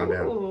illegal. Calm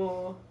down.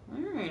 All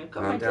right.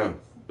 Calm down.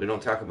 We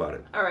don't talk about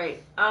it. All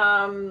right.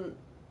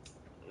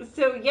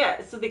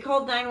 So they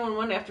called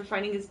 911 after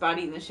finding his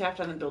body in the shaft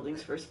on the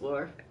building's first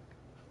floor.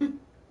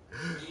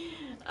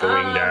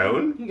 Going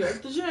down? He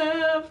got the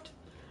shaft.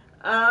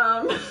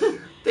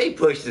 They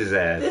pushed his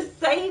ass.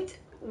 They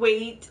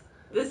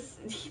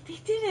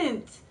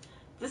didn't.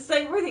 The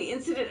site where the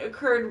incident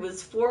occurred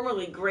was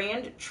formerly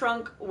Grand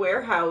Trunk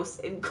Warehouse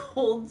and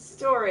Cold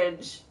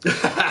Storage. They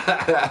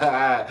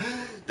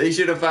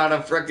should have found a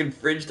frickin'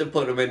 fridge to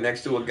put him in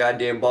next to a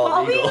goddamn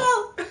bald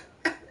eagle.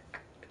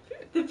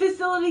 The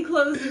facility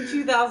closed in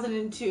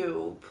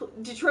 2002.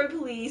 Detroit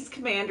Police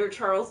Commander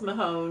Charles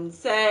Mahone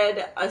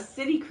said a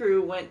city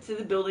crew went to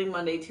the building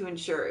Monday to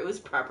ensure it was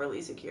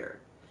properly secure.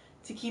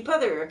 To keep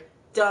other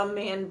dumb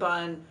man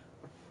bun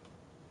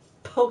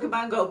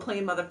Pokemon Go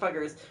playing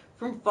motherfuckers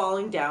from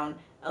falling down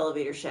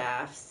elevator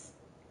shafts.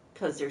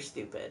 Because they're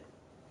stupid.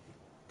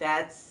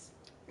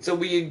 So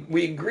we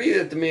agree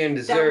that the man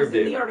deserved it. That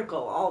was in the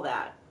article, all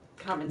that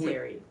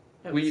commentary.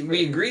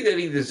 We agree that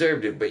he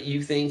deserved it, but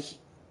you think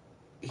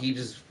he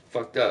just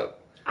fucked up?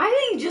 I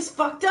think he just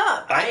fucked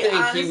up.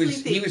 I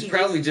think he was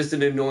probably just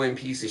an annoying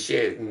piece of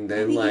shit, and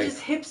then he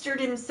just hipstered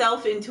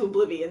himself into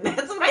oblivion.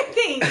 That's what I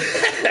think.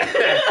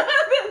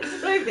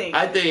 That's what I think.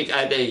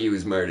 I think he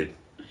was murdered.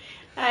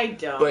 I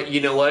don't. But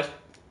you know what?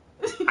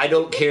 I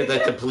don't care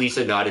that the police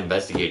are not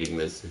investigating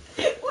this.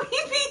 We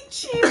beat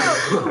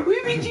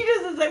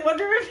Cheetos as I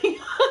wonder if he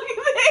hung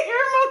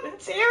there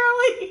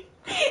momentarily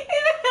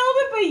and held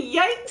up a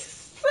yikes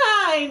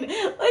sign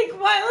like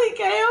Wile E.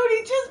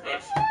 Coyote just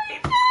before he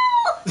fell.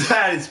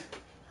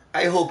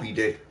 I hope he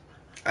did.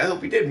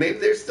 Maybe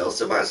there's still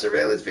some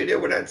surveillance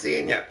video we're not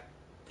seeing yet.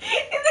 And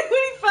then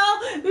when he fell,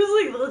 there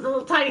was like a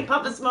little tiny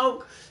puff of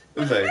smoke.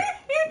 It was like,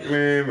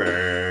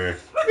 meh.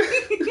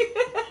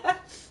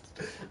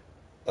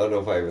 I don't know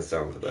if I have a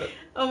sound for that.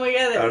 Oh my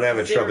god, I don't have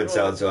a trumpet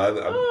sound, so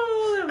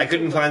I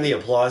couldn't find the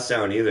applause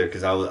sound either,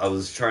 because I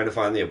was trying to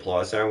find the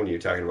applause sound when you were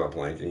talking about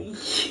planking.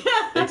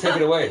 They took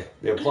it away.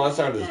 The applause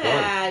sound is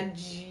gone.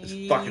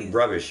 It's fucking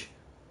rubbish.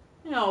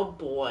 Oh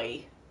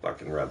boy.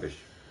 Fucking rubbish.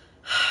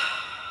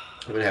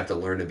 I'm gonna have to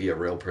learn to be a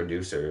real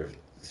producer.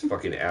 These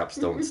fucking apps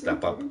don't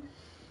step up.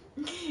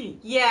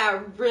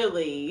 Yeah,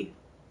 really.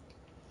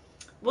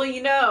 Well,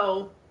 you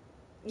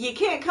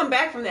can't come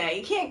back from that.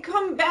 You can't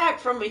come back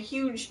from a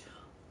huge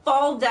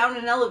fall down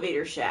an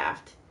elevator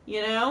shaft,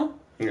 Yeah.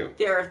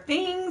 There are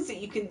things that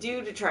you can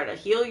do to try to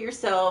heal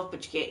yourself,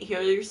 but you can't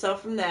heal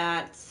yourself from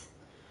that.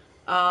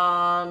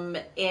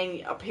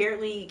 And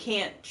apparently you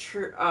can't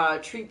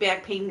treat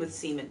back pain with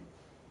semen.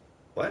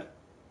 What?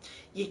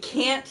 You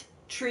can't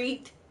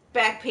treat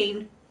back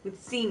pain with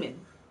semen.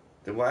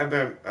 Then why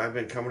I've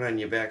been coming on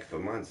your back for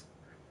months?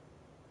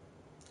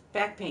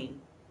 Back pain.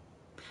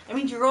 I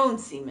mean your own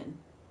semen.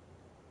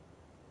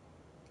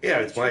 Yeah,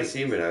 it's my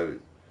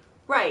semen.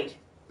 Right,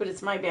 but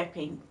it's my back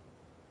pain.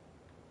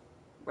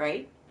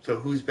 Right? So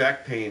whose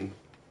back pain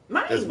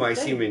mine, does my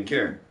semen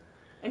cure?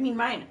 I mean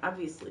mine,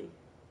 obviously.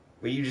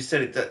 Well, you just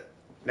said it.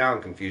 Now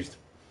I'm confused.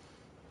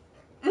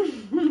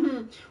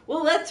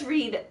 Well, let's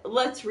read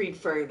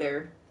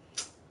further.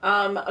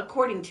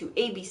 According to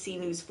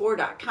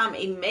ABCNews4.com,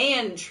 a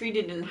man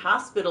treated in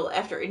hospital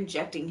after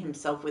injecting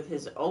himself with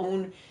his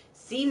own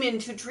semen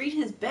to treat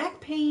his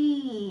back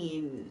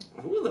pain.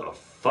 Who the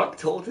fuck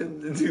told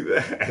him to do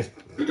that?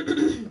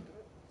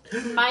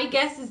 My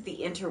guess is the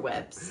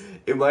interwebs.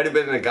 It might have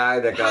been a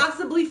guy that got...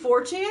 Possibly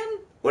 4chan?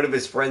 One of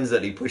his friends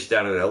that he pushed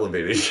down an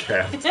elevator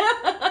shaft.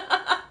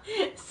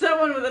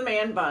 Someone with a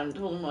man bun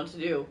told him what to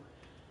do.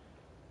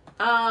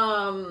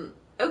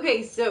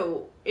 Okay,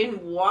 so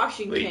in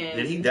Washington... Wait,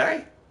 did he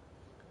die?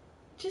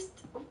 Let's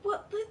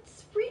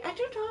read... I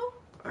don't know.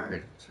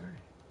 Alright, sorry.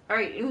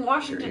 Alright, in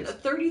Washington, a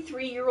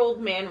 33-year-old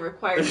man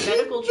required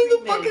medical Who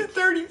treatment... the fuck is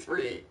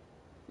 33?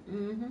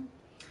 Mm-hmm.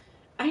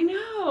 I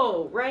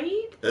know,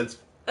 right? That's...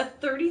 A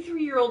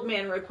 33-year-old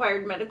man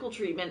required medical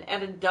treatment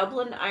at a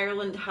Dublin,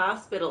 Ireland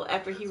hospital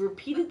after he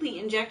repeatedly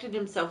injected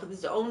himself with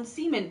his own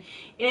semen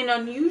in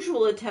an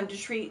unusual attempt to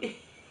treat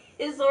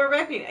his lower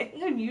back pain. I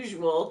think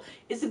unusual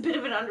is a bit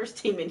of an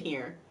understatement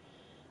here.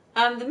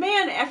 The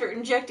man, after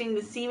injecting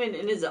the semen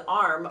in his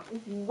arm...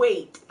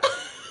 Wait.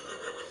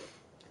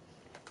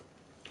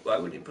 Why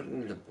would he put it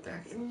in the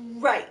back?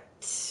 Right.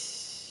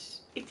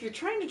 If you're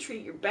trying to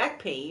treat your back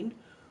pain,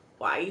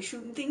 why are you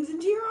shooting things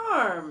into your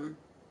arm?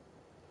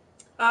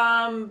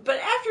 But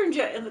after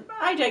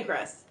I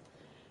digress.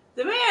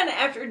 The man,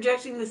 after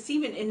injecting the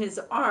semen in his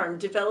arm,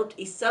 developed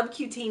a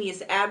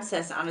subcutaneous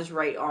abscess on his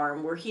right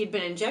arm where he had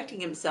been injecting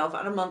himself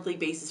on a monthly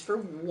basis for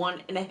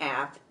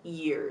 1.5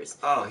 years.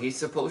 Oh, he's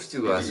supposed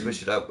to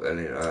switch it up and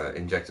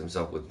inject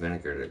himself with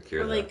vinegar to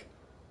cure that. Like,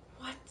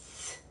 what?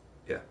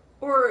 Yeah.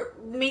 Or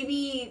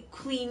maybe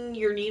clean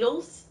your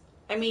needles?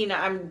 I mean,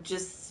 I'm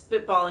just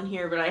spitballing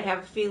here, but I have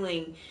a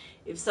feeling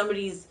if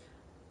somebody's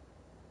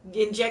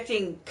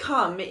injecting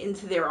cum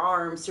into their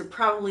arms, they're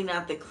probably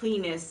not the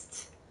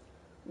cleanest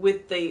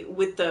with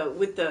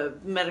the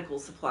medical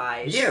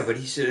supplies. Yeah, but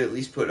he should at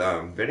least put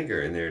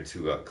vinegar in there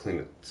to clean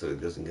it so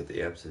it doesn't get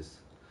the abscess.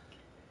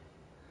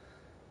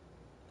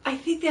 I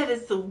think that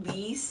is the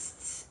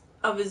least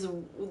of his,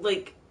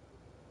 like...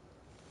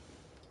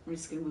 I'm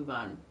just going to move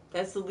on.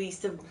 That's the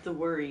least of the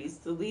worries.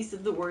 The least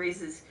of the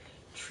worries is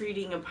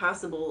treating a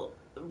possible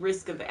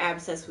risk of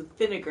abscess with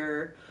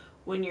vinegar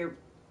when you're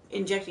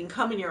injecting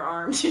cum in your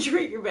arm to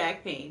treat your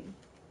back pain.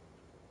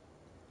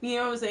 You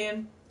know what I'm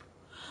saying?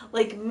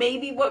 Like,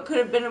 maybe what could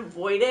have been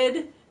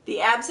avoided,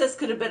 the abscess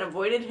could have been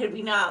avoided had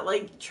we not,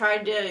 like,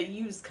 tried to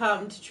use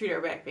cum to treat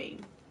our back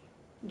pain.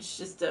 It's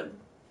just a...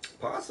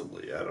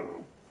 Possibly, I don't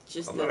know.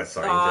 Just I'm not a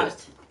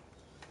scientist.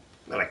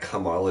 I'm not a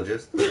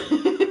cumologist.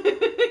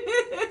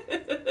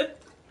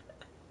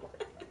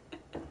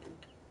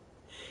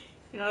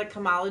 You're not a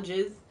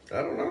cumologist?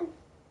 I don't know.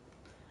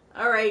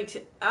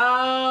 Alright,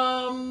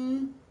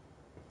 I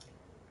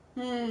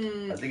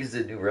think it's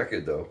a new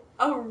record, though.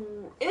 Oh,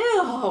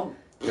 ew.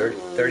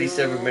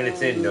 37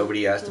 minutes in,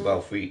 nobody asked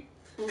about feet.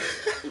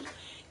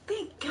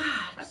 Thank God.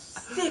 I'm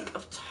sick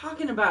of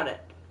talking about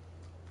it.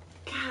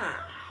 God.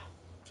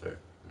 Sorry.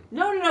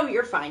 No,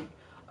 you're fine.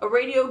 A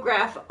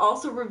radiograph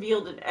also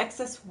revealed an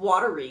excess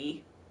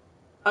watery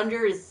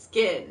under his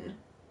skin.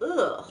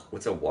 Ugh.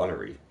 What's a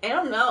watery? I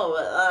don't know.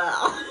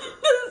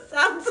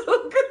 Sounds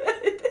so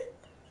good.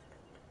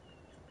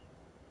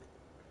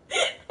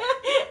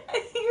 I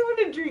think I'm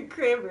going to drink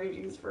cranberry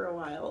juice for a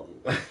while.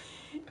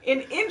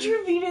 An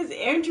intravenous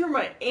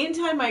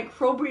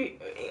antimicrobial...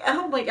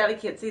 Oh my God, I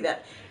can't say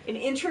that. An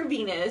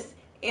intravenous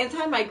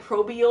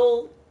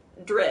antimicrobial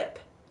drip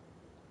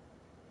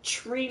to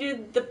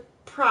treat the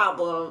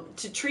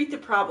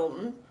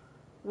problem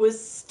was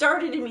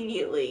started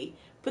immediately,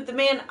 but the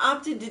man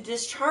opted to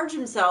discharge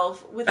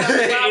himself without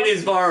in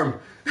his farm.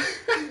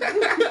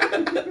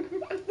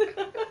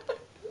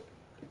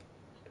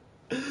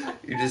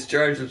 He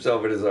discharged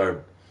himself in his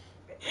arm.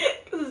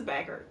 Because his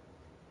back hurt.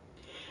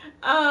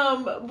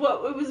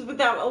 It was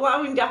without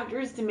allowing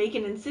doctors to make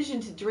an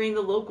incision to drain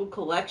the local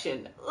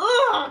collection.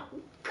 Ugh,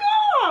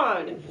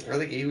 God! I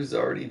think he was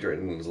already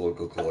draining his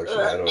local collection.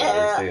 I don't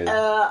understand.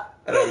 I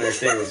don't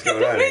understand what's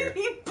going on here.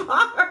 He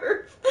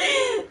barfed.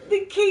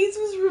 The case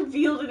was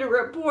revealed in a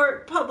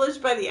report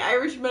published by the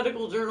Irish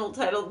Medical Journal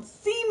titled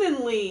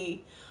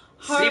Seemingly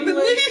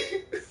Harmless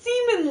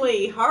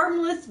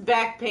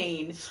Back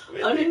Pain.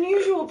 An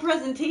unusual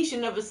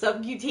presentation of a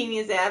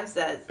subcutaneous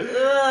abscess. Ugh.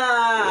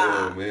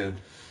 Oh, man.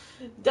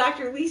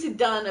 Dr. Lisa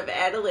Dunn of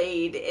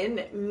Adelaide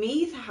and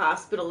Meath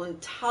Hospital in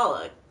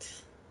Tallaght,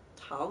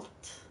 I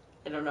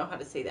don't know how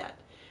to say that.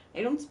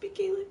 I don't speak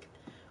Gaelic.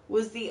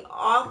 Was the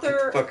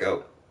author... Get the fuck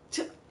out.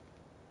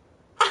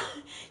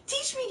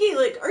 Teach me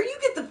Gaelic, or you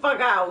get the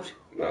fuck out.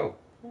 No.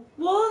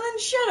 Well, then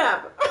shut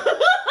up.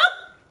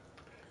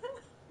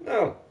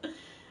 No.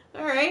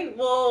 Alright,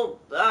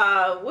 well,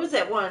 what is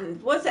that one?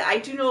 What's that? I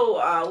do know,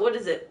 what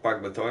is it?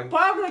 Bogmatoin?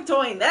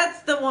 Bogmatoin,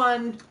 that's the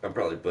one. I'm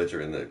probably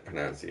butchering the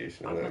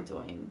pronunciation of that.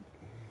 Bogmatoin.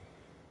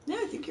 No,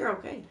 I think you're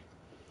okay.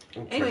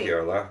 Anyway.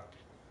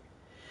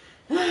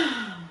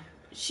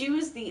 She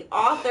was the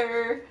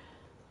author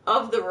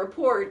of the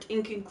report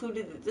and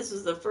concluded that this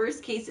was the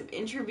first case of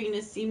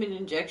intravenous semen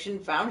injection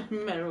found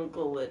in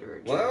medical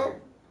literature. Well,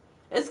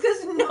 it's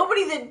because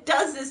nobody that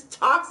does this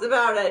talks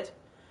about it.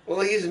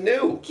 Well, he's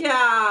new.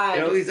 God.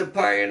 You know, he's a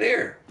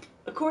pioneer.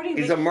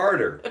 He's a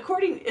martyr.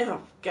 According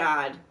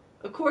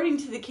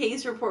to the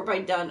case report by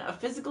Dunn, a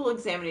physical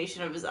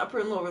examination of his upper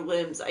and lower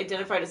limbs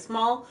identified a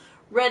small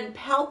red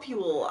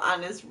palpule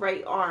on his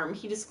right arm.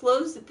 He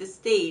disclosed at this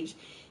stage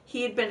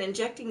he had been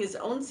injecting his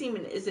own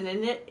semen as an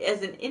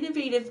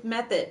innovative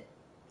method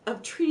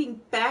of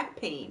treating back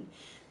pain.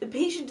 The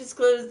patient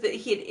disclosed that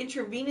he had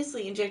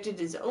intravenously injected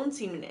his own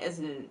semen as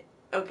an...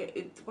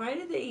 Okay, why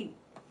did they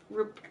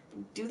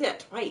do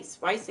that twice?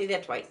 Why say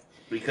that twice?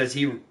 Because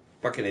he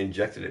fucking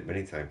injected it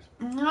many times.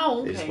 No,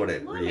 okay. They just want to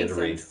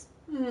reiterate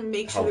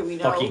make sure how that we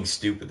know. fucking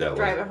stupid that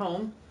Drive was. it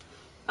home.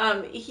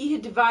 He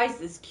had devised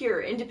this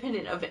cure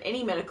independent of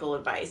any medical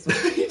advice.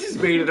 He just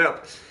made it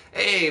up.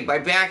 Hey, my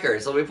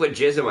backers, let me put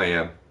jizz in my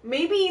am.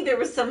 Maybe there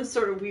was some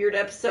sort of weird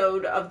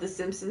episode of The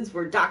Simpsons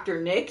where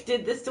Dr. Nick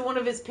did this to one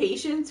of his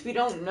patients. We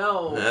don't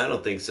know. I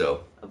don't think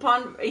so.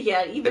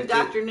 Even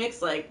Dr.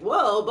 Nick's like,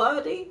 whoa,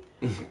 buddy.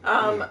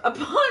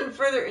 Upon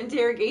further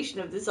interrogation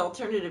of this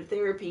alternative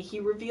therapy,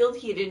 he revealed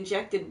he had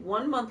injected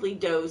 1 monthly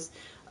dose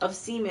of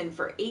semen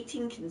for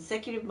 18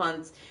 consecutive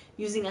months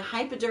using a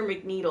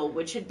hypodermic needle,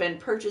 which had been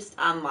purchased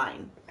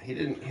online. He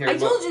didn't hear. I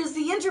told you it's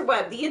the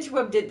interweb. The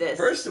interweb did this.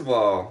 First of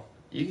all,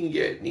 you can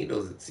get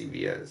needles at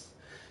CVS.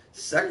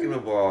 Second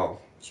of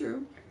all,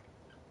 true.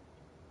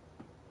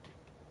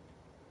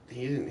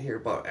 He didn't hear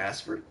about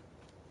aspirin.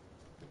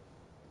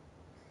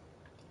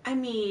 I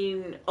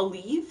mean,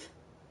 Aleve,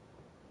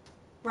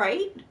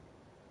 right?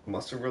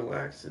 Muscle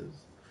relaxers,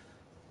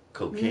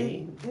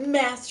 cocaine,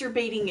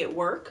 masturbating at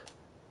work.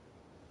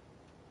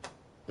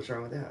 What's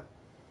wrong with that?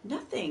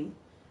 Nothing.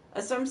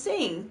 That's what I'm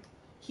saying.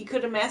 He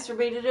could have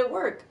masturbated at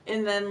work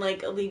and then,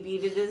 like,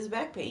 alleviated his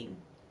back pain.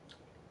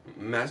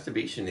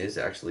 Masturbation is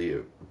actually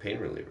a pain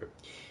reliever.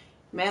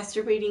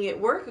 Masturbating at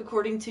work,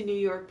 according to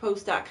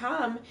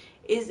NewYorkPost.com,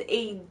 is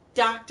a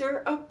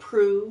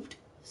doctor-approved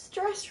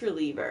stress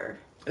reliever.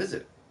 Is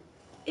it?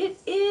 It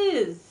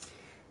is.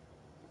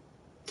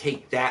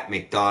 Take that,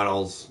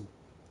 McDonald's.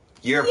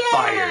 You're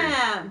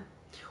fired.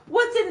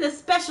 What's in the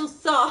special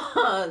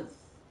sauce?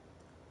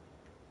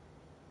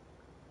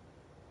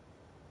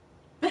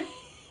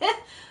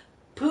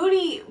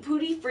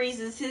 Pootie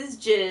freezes his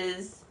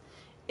jizz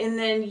and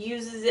then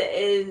uses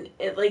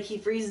it he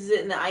freezes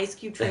it in the ice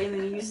cube tray and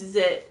then uses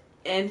it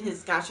in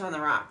his Scotch on the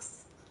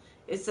Rocks.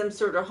 It's some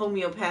sort of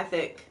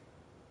homeopathic...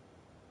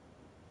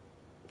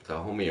 It's a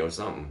homeo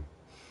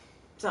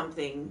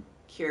something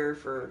cure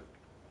for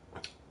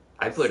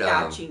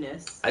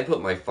scotchiness. I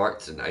put my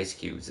farts in ice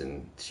cubes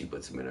and she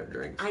puts them in her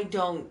drinks. I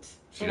don't.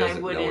 And I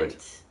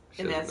wouldn't.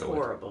 And that's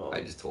horrible.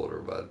 I just told her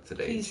about it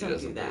today. Please and she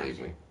doesn't believe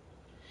me.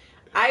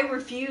 I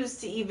refuse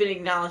to even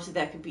acknowledge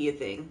that could be a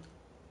thing.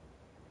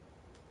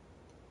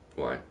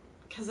 Why?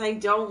 Because I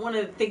don't want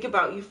to think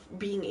about you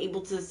being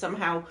able to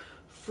somehow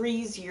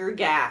freeze your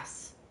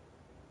gas.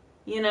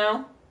 You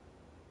know?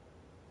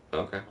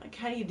 Okay. Like,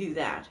 how do you do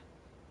that?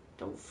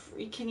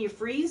 Can you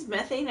freeze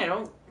methane? I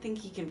don't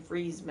think you can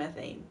freeze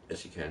methane.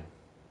 Yes, you can.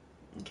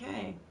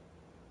 Okay.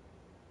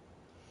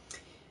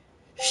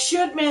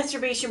 Should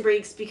masturbation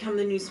breaks become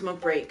the new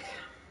smoke break?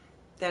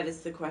 That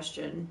is the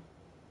question.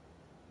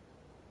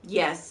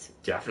 Yes.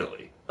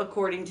 Definitely.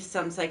 According to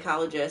some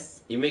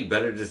psychologists. You make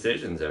better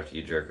decisions after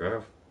you jerk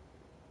off.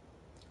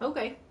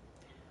 Okay.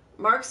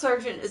 Mark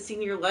Sargent, a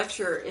senior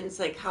lecturer in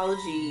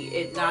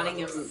psychology at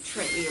Nottingham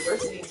Trent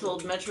University,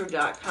 told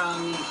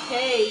Metro.com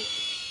UK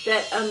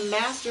that a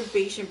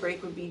masturbation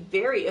break would be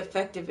very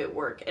effective at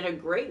work and a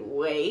great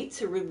way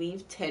to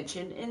relieve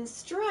tension and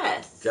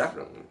stress.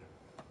 Definitely.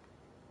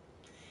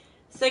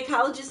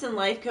 Psychologist and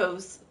life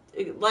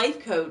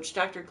coach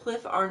Dr.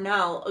 Cliff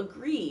Arnell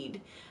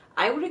agreed.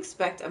 I would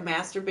expect a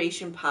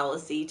masturbation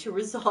policy to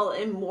result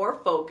in more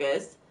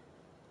focus.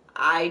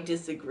 I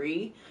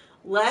disagree.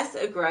 Less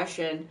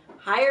aggression,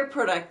 higher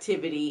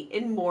productivity,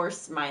 and more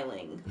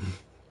smiling.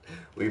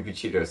 Louis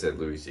Pacino said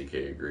Louis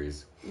C.K.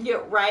 agrees.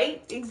 Yeah,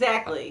 right?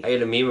 Exactly. I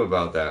had a meme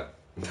about that.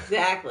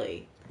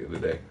 Exactly. The other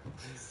day.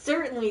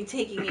 Certainly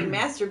taking a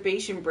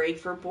masturbation break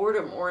for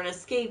boredom or an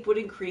escape would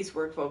increase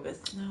work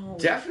focus. No.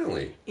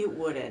 Definitely. It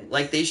wouldn't.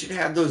 Like, they should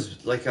have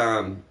those, like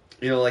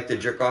the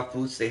jerk-off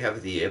booths they have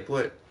at the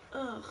airport.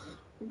 Ugh.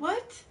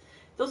 What?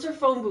 Those are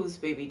phone booths,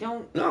 baby.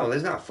 Don't... No,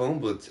 there's not phone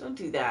booths. Don't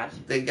do that.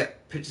 They got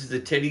pictures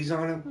of titties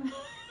on them.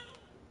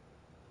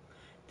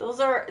 Those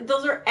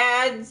are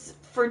ads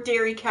for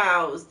dairy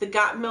cows. The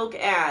Got Milk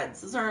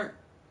ads. Those aren't...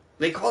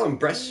 They call them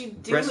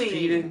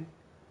breastfeeding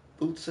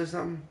booths or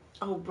something.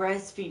 Oh,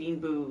 breastfeeding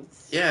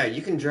booths. Yeah,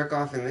 you can jerk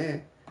off in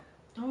there.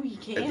 No, you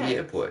can't. At the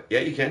airport. Yeah,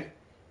 you can.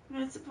 You're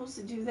not supposed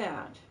to do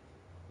that.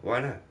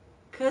 Why not?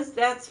 Because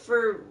that's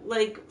for,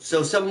 like...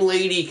 So some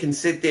lady can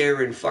sit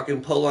there and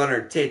fucking pull on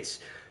her tits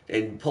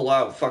and pull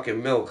out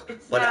fucking milk.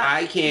 But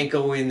I can't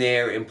go in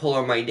there and pull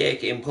on my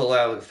dick and pull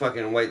out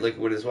fucking white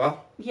liquid as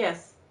well?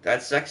 Yes.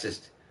 That's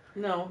sexist.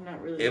 No,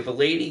 not really. If a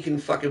lady can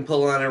fucking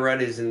pull on her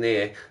udders in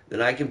there,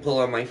 then I can pull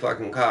on my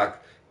fucking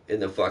cock in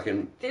the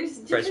fucking There's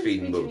a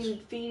breastfeeding difference booths.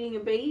 between feeding a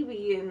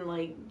baby and,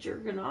 like,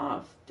 jerking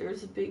off.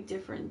 There's a big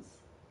difference.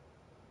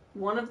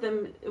 One of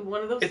those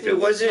If things it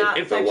wasn't is not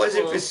if it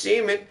wasn't for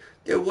semen,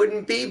 there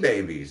wouldn't be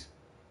babies.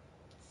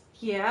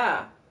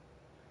 Yeah.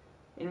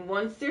 And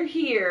once they're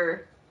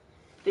here,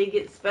 they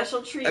get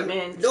special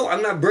treatment.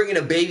 I'm not bringing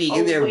a baby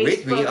in there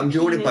with me. I'm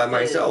doing it by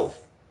myself.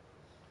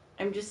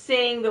 I'm just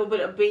saying, though, but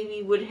a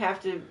baby would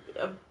have to...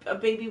 A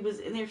baby was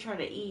in there trying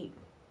to eat.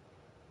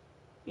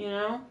 You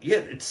know? Yeah,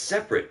 it's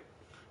separate.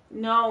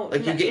 No.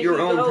 Like, you get your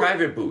own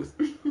private booth.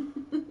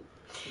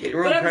 Get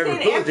your own But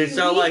private booth. It's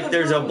not like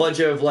there's a bunch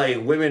of,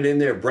 like, women in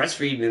there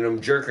breastfeeding and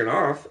them jerking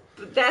off.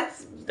 But that'd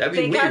be weird.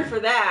 Thank God for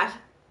that.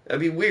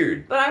 That'd be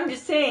weird. But I'm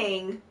just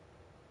saying,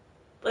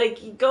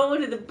 like, you go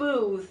into the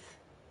booth.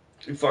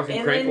 You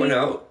fucking crank one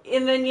out.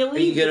 And then you leave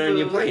and you get the on booth.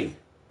 your plane.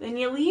 Then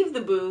you leave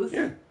the booth.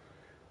 Yeah.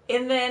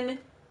 And then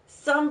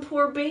some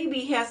poor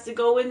baby has to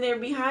go in there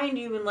behind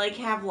you and, like,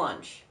 have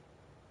lunch.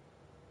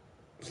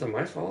 It's not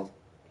my fault.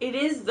 It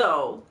is,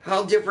 though.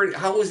 How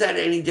is that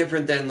any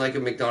different than, like, a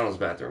McDonald's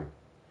bathroom?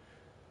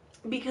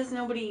 Because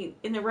nobody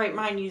in their right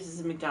mind uses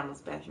a McDonald's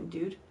bathroom,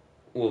 dude.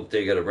 Well, if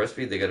they got to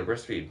breastfeed, they got to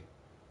breastfeed.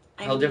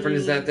 How different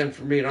is that than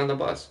from being on the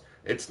bus?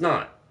 It's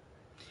not.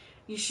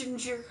 You shouldn't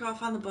jerk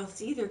off on the bus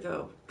either,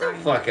 though. Get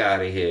the fuck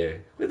out of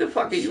here. Where the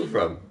fuck are you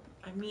from?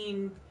 I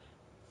mean,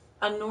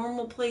 a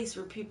normal place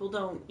where people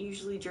don't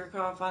usually jerk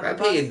off on the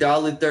bus. I pay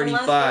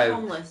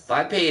 $1.35. If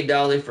I pay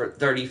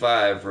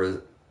 $1.35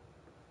 for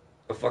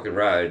a fucking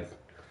ride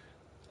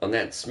on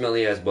that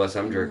smelly ass bus,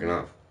 I'm jerking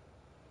off.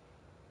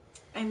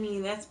 I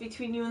mean, that's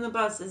between you and the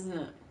bus, isn't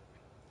it?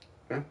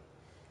 Huh?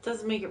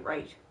 Doesn't make it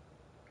right.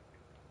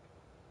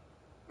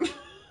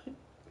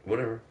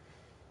 Whatever.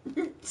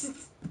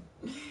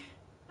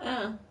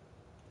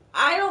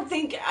 I don't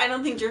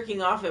think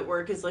jerking off at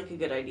work is like a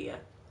good idea.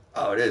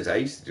 Oh, it is. I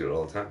used to do it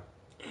all the time.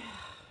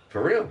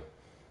 For real.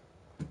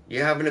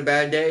 You're having a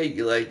bad day,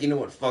 you're like, you know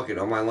what, fuck it.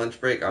 On my lunch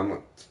break,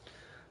 I'm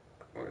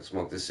gonna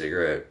smoke this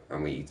cigarette, I'm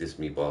gonna eat this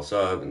meatball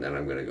sub, and then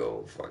I'm gonna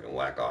go fucking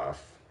whack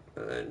off.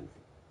 And then,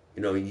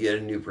 you know, you get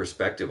a new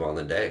perspective on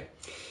the day.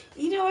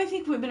 You know, I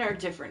think women are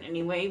different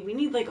anyway. We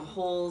need like a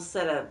whole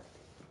set of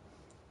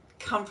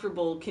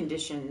comfortable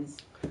conditions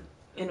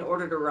in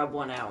order to rub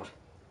one out.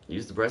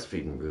 Use the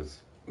breastfeeding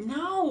booth.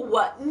 No!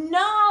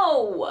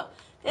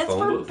 That's phone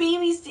for booth.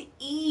 babies to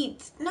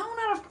eat. No,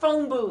 not a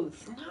phone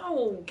booth.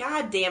 No,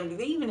 goddamn, do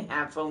they even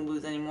have phone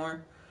booths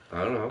anymore?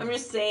 I don't know. I'm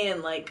just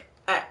saying, like,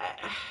 I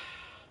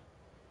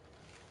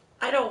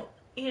don't,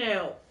 you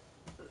know,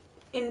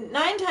 in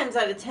 9 times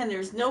out of 10,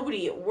 there's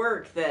nobody at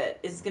work that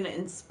is going to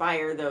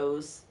inspire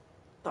those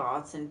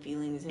thoughts and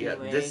feelings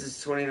anyway. Yeah, this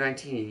is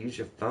 2019. You use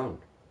your phone.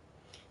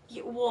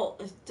 Yeah, well,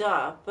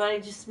 duh, but I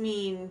just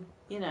mean,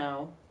 you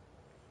know,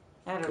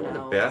 I don't know. Go to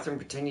the bathroom,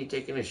 pretend you're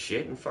taking a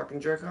shit, and fucking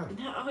jerk off.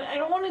 No, I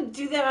don't want to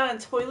do that on a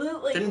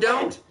toilet. Like, then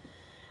don't.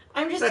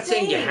 I'm just not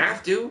saying you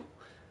have to.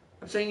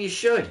 I'm saying you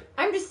should.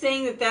 I'm just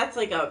saying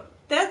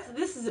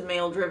this is a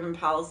male-driven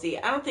policy.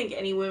 I don't think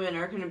any women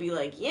are going to be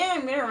like, yeah,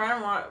 I'm going to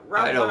run one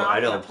off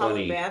in a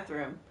public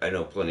bathroom. I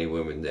know plenty of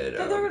women that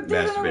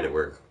masturbate at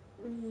work.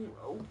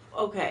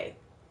 Okay.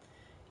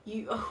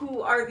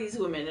 Who are these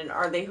women, and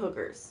are they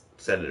hookers?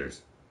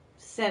 Senators.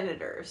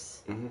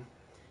 Mm-hmm.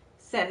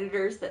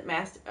 Senators that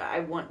I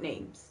want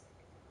names.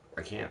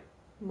 I can't.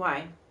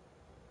 Why?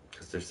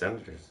 Because they're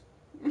senators.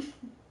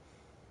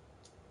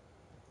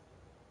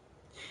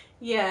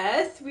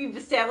 Yes, we've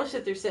established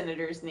that they're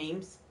senators'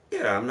 names.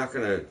 Yeah, I'm not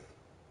going to... If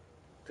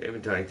they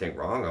haven't done anything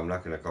wrong, I'm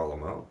not going to call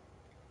them out.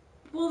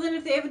 Well, then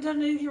if they haven't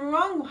done anything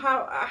wrong,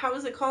 how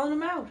is it calling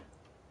them out?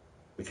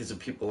 Because of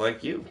people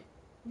like you.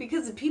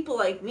 Because of people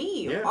like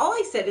me. Yeah. All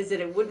I said is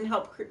that it wouldn't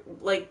help,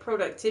 like,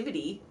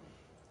 productivity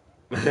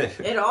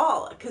at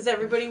all. Because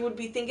everybody would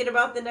be thinking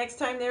about the next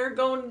time they were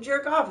going to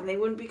jerk off, and they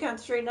wouldn't be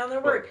concentrating on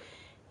their work.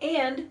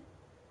 And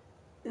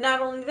not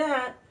only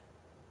that,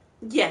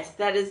 yes,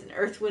 that is an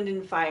Earth, Wind,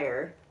 and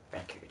Fire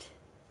record.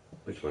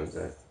 Which one is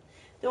that?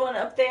 The one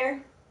up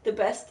there, the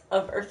best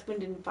of Earth,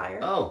 Wind, and Fire.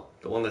 Oh,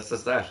 the one that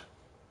says that.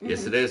 Mm-hmm.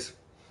 Yes, it is.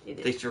 It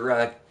is. Thanks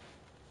for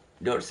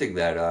noticing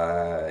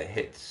that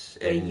hits.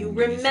 And you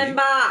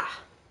remember.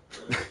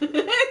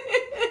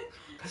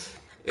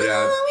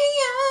 Yeah.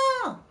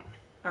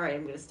 All right,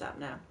 I'm going to stop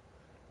now.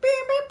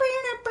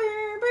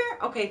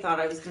 Okay, thought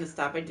I was going to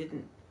stop. I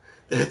didn't.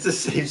 That's the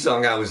same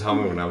song I was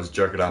humming when I was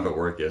jerking off at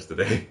work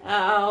yesterday.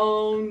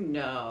 Oh,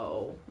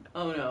 no.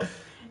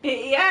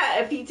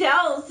 Yeah, if he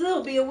tells,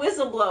 he'll be a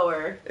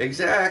whistleblower.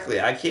 Exactly.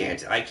 I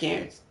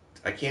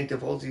can't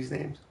divulge these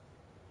names.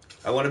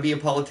 I want to be a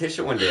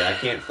politician one day. I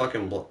can't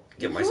fucking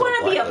get myself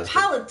blacklisted. You want to be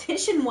a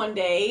politician one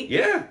day?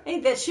 Yeah.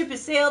 Hey, that ship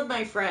has sailed,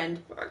 my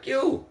friend. Fuck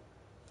you.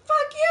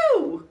 Fuck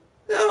you.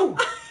 No.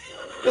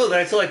 No,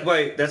 that's going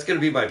to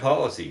be my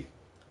policy.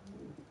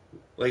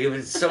 Like,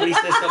 if somebody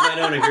says something I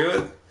don't agree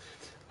with,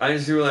 I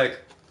just do like,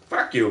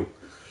 fuck you.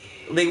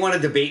 They want to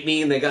debate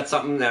me and they got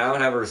something now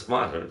and have a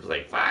response. I was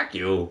like, fuck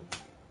you.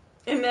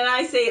 And then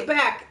I say it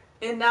back,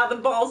 and now the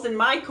ball's in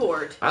my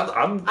court.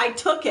 I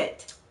took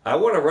it. I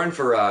want to run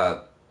for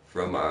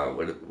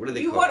what do they call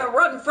it? You want to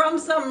run from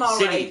some, all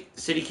right.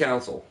 City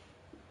council.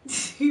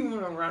 You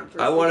want to run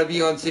for I want to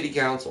be on city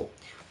council.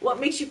 What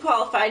makes you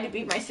qualified to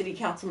be my city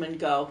councilman?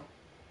 Go.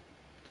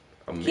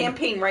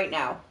 Campaign right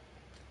now.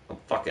 I'm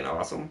fucking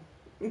awesome.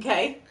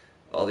 Okay.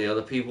 All the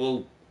other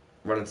people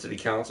running city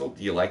council,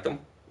 do you like them?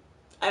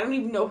 I don't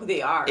even know who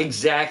they are.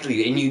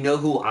 Exactly, and you know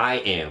who I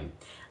am.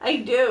 I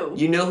do.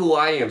 You know who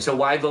I am, so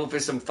why vote for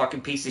some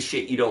fucking piece of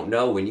shit you don't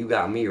know when you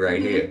got me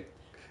right here?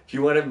 If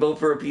you want to vote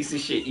for a piece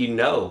of shit you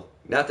know,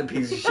 Not the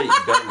piece of shit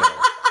you got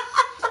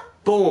now.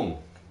 Boom.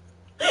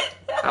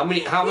 How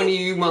many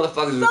of you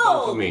motherfuckers would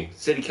vote for me?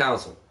 City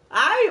council.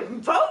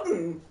 I'm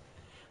voting.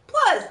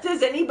 Plus,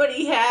 does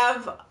anybody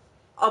have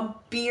a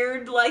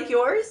beard like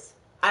yours?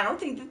 I don't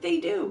think that they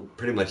do.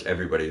 Pretty much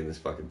everybody in this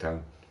fucking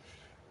town.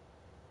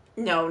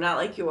 No, not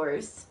like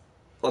yours.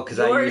 Well, because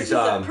I use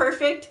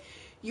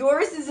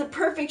Yours is a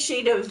perfect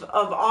shade of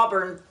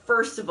auburn,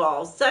 first of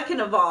all.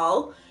 Second of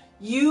all,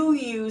 you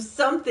use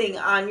something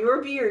on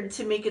your beard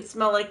to make it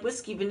smell like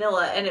whiskey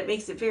vanilla, and it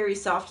makes it very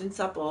soft and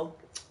supple.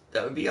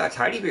 That would be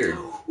Tidy Beard.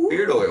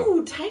 Beard oil.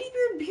 Ooh, Tidy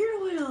Beard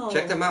beard oil.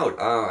 Check them out.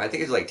 I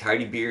think it's like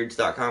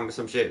tidybeards.com or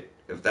some shit.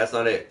 If that's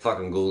not it,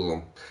 fucking Google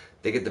them.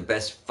 They get the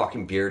best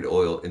fucking beard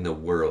oil in the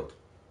world.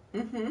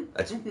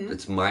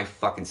 That's my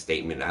fucking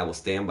statement. I will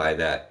stand by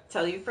that.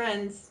 Tell your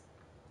friends.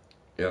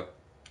 Yep.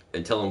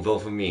 And tell them vote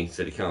for me,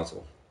 City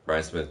Council.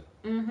 Brian Smith.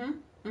 Booty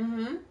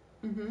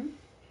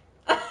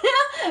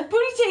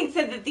Tank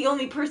said that the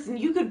only person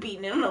you could beat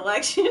in an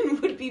election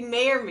would be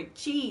Mayor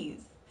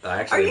McCheese.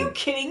 Actually, are you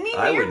kidding me?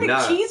 Mayor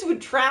McCheese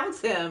would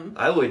trounce him.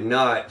 I would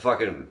not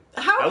fucking...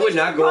 I would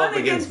not go up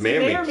against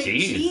Mayor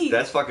McCheese.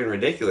 That's fucking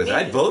ridiculous.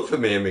 I'd vote for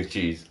Mayor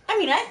McCheese. I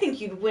mean, I think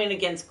you'd win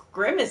against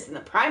Grimace in the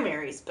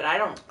primaries, but I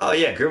don't... Oh,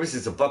 yeah, Grimace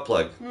is a butt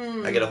plug.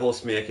 I get a whole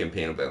smear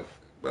campaign about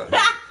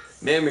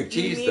Mayor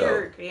McCheese, though.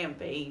 Smear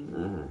campaign.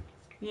 Mm-hmm.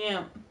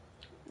 Yeah.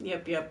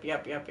 Yep.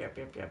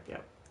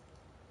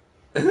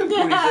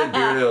 Booty said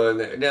beard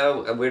oil.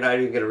 No, we're not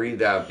even going to read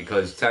that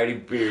because Tidy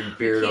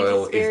beard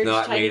oil is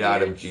not made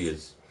out of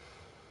jizz.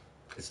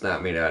 It's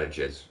not made out of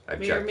jizz.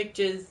 I've checked.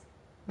 McJizz.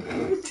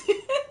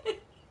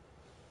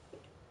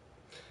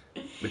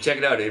 But check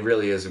it out. It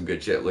really is some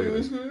good shit. Look at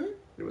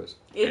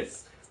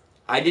this.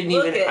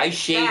 I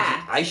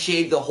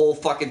shaved the whole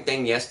fucking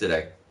thing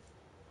yesterday.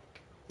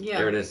 Yeah.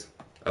 There it is.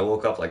 I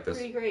woke up like this.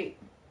 Pretty great.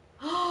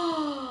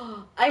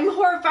 I'm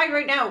horrified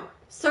right now.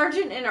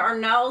 Sergeant and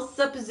Arnell's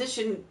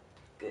supposition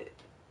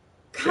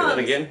Say that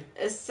again?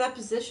 A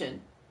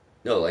supposition.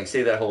 No, like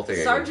say that whole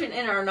thing Sergeant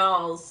again. and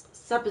Arnell's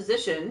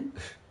supposition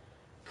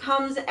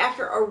comes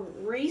after a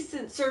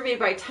recent survey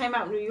by Time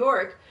Out New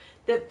York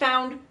that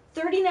found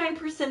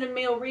 39% of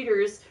male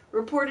readers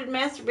reported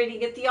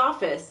masturbating at the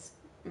office.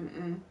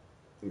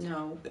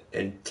 No.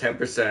 And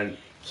 10%...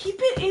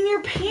 Keep it in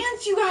your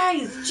pants, you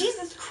guys.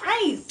 Jesus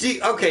Christ. Do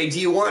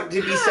you want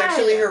to be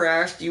sexually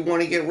harassed? Do you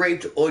want to get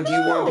raped? Or do you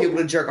want people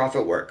to jerk off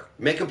at work?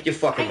 Make up your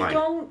fucking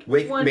mind.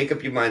 Make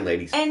up your mind,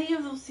 ladies. Any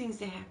of those things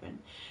to happen.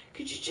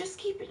 Could you just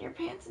keep it in your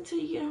pants until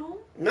you get home?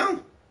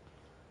 No.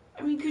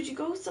 I mean, could you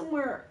go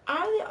somewhere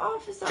out of the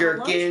office on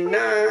Jerking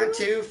 9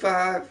 to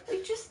 5.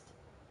 Like, just,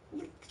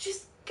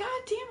 god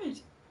damn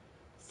it.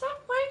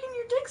 Stop wagging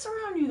your dicks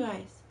around, you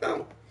guys.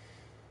 No.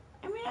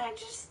 I mean,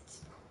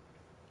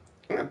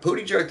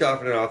 Pootie jerked off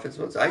in an office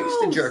once. I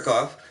used to jerk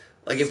off.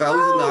 Like, if I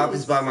was in the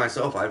office by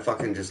myself, I'd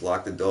fucking just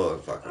lock the door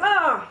and fucking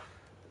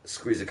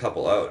squeeze a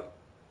couple out.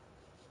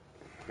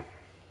 Oh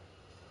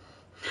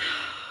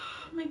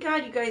my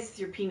god, you guys with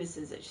your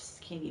penises, I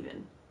just can't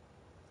even.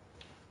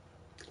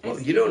 Well,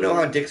 you don't know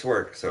how dicks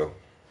work, so.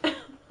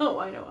 Oh,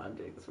 I know how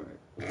dicks work.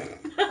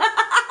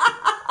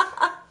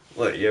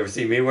 What, you ever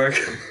see me work?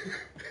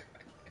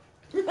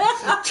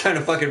 Trying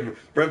to fucking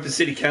run for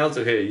city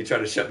council here. You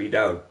trying to shut me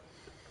down.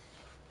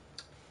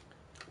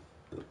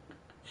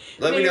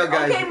 Let me know,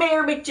 guys. Okay,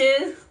 Mayor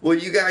McJizz. Will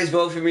you guys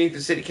vote for me for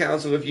city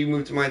council if you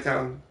move to my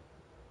town?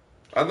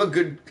 I'm a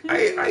good...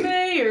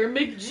 Mayor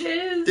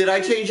McJizz. Did I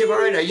change your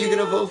mind? Are you going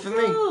to vote for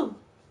me?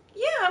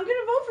 Yeah, I'm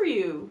going to vote for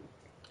you.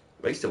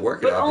 I used to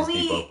work at Office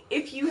Depot. But only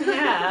if you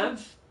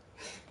have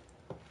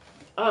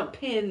a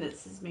pin that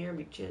says Mayor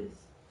McJizz.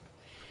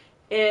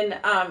 And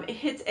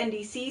Hits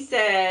NDC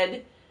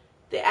said,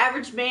 the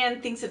average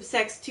man thinks of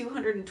sex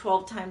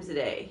 212 times a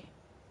day.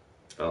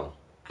 Oh,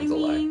 that's a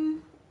lie.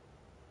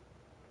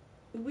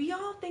 We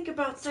all think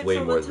about sex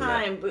all the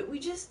time, but we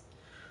just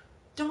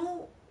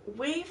don't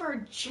wave our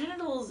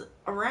genitals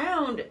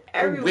around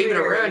everywhere. Wave it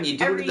around, you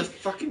do it in the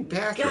fucking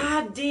bathroom.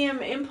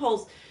 Goddamn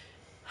impulse.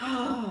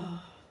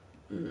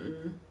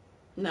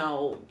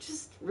 No,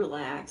 just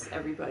relax,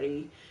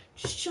 everybody.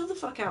 Just chill the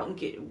fuck out and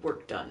get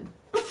work done.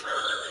 Oh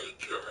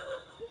my god.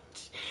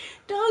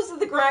 Nose to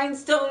the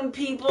grindstone,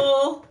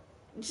 people.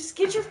 Just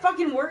get your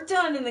fucking work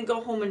done and then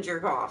go home and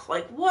jerk off.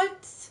 Like,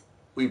 what?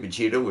 Weeping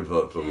Cheeto would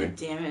vote for me. God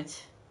damn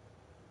it.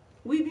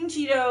 Weeping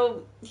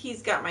Cheeto,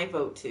 he's got my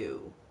vote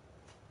too.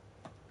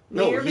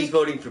 No, he's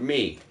voting for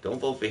me. Don't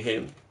vote for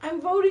him. I'm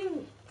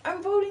voting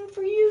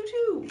for you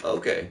too.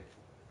 Okay.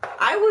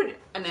 I would.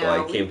 So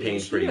I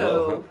campaigned pretty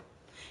well, huh?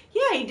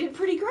 Yeah, he did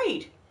pretty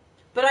great.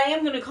 But I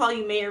am going to call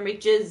you Mayor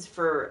McJizz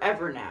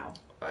forever now.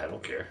 I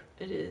don't care.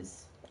 It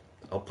is.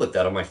 I'll put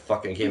that on my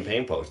fucking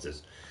campaign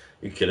posters.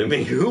 You kidding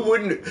me? Who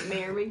wouldn't?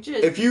 Mayor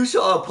McJizz. If you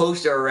saw a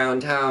poster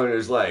around town and it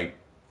was like,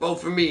 vote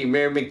for me,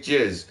 Mayor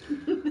McJizz.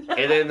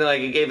 And then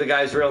like it gave the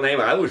guy's real name,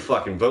 I would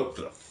fucking vote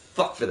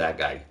for that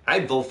guy.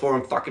 I'd vote for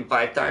him fucking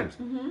 5 times.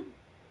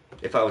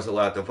 If I was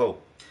allowed to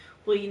vote.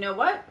 Well, you know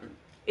what?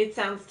 It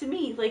sounds to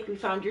me like we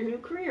found your new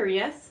career,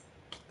 yes?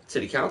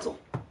 City council?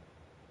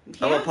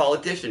 Yeah. I'm a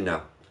politician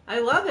now. I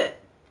love it.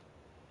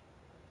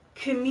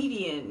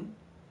 Comedian,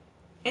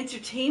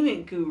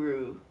 entertainment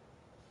guru,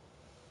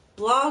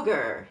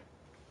 blogger,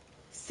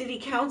 city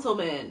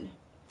councilman,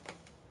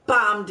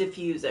 bomb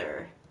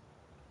diffuser.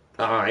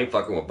 I ain't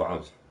fucking with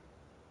bombs.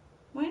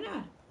 Why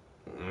not?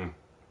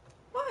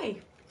 Why?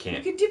 Can't.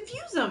 You could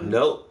diffuse them.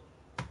 Nope.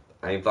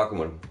 I ain't fucking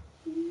with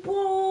them.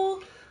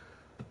 Well,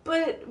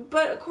 but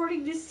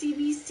according to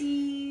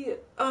CBC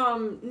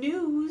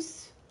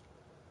News,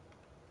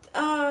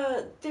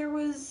 there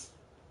was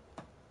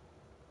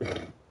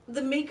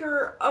the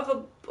maker of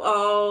a...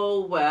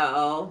 Oh,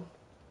 well...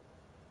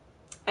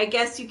 I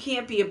guess you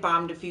can't be a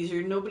bomb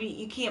diffuser.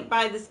 You can't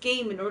buy this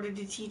game in order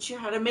to teach you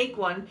how to make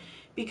one,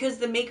 because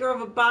the maker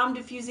of a bomb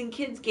diffusing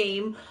kids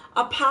game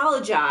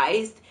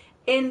apologized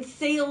and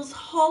sales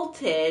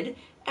halted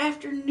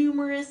after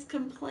numerous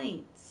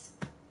complaints.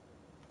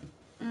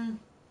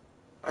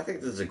 I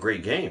think this is a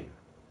great game.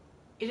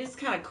 It is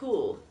kind of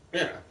cool.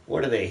 Yeah.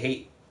 What do they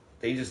hate?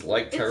 They just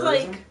like terrorism?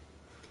 It's like,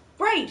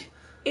 right.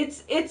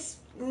 It's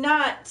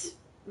not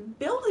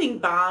building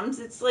bombs.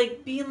 It's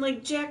like being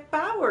like Jack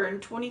Bauer in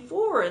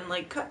 24 and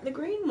like cutting the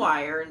green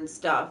wire and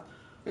stuff.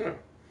 Yeah.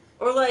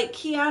 Or like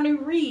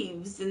Keanu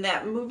Reeves in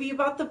that movie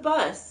about the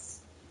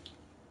bus.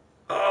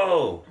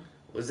 Oh,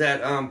 was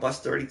that Bus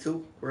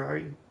 32? Where are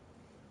you?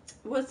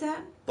 What's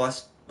that?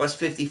 Bus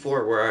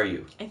 54. Where are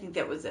you? I think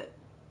that was it.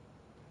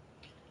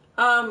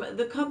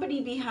 The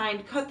company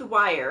behind Cut the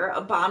Wire,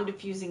 a bomb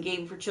diffusing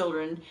game for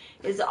children,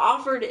 is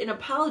offered an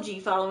apology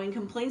following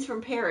complaints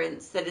from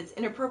parents that it's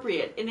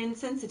inappropriate and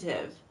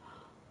insensitive.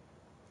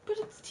 But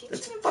it's teaching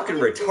That's them fucking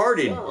how to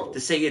retarded slow. to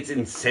say it's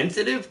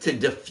insensitive to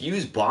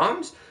defuse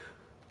bombs.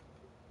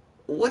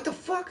 What the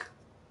fuck?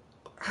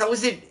 How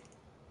is it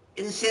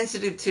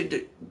insensitive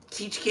to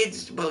teach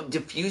kids about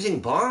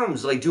defusing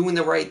bombs, like doing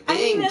the right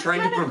thing, that's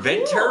trying to kinda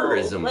prevent cool.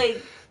 terrorism?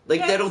 Like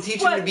that'll That's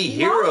teach them to what be law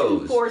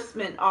heroes.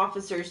 Enforcement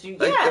officers do.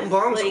 Like Yes, them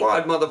bomb like,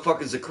 squad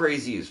motherfuckers are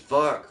crazy as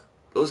fuck.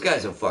 Those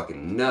guys are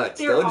fucking nuts.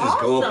 They're They'll just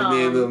go up in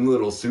there in awesome. them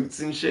little suits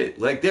and shit.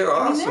 Like they're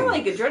I mean, awesome. they're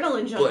like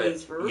adrenaline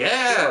junkies for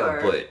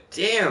sure. But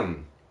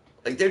damn.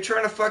 Like they're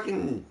trying to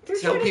fucking They're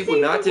tell trying to people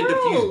save not the to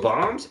defuse world.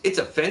 bombs. It's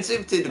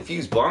offensive to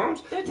defuse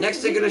bombs.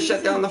 Next they're gonna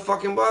shut down the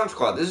fucking bomb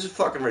squad. This is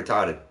fucking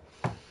retarded.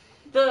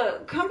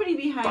 The company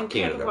behind Fuck Cut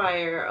Canada. the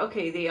Wire,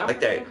 okay, they offered Like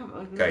that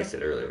a guy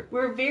said earlier.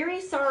 We're very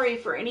sorry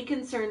for any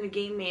concern the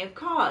game may have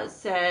caused,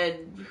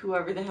 said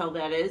whoever the hell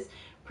that is,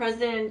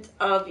 president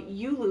of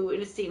Yulu,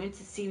 in a statement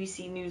to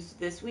CBC News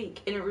this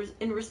week.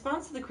 In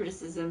response to the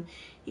criticism,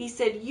 he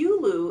said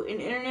Yulu, an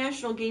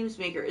international games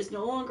maker, is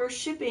no longer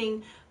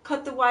shipping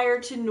Cut the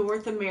Wire to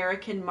North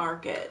American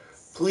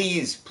markets.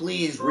 Please,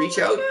 reach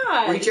my out.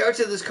 God. Reach out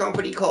to this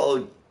company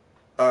called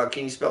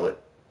can you spell it?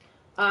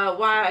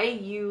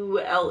 YULU.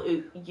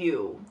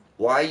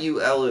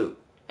 YULU.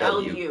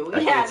 LU. I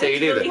Yeah, can't that's say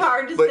it really either.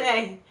 hard to But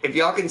say. if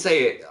y'all can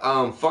say it,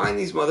 find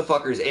these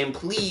motherfuckers and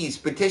please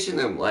petition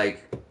them.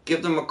 Like,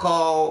 give them a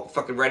call,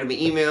 fucking write them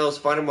emails,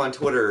 find them on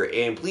Twitter,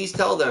 and please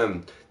tell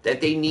them that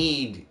they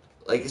need,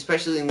 like,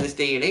 especially in this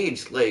day and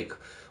age, like,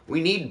 we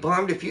need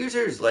bomb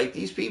diffusers. Like,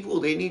 these people,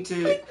 they need to...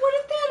 Like, what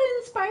if that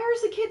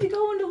inspires a kid to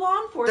go into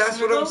law enforcement?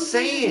 That's what or I'm goes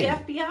saying.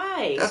 into the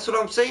FBI. That's what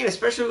I'm saying,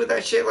 especially with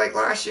that shit like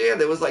last year.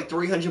 There was like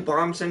 300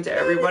 bombs sent to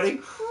everybody.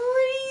 That's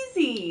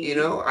crazy. You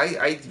know,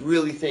 I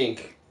really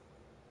think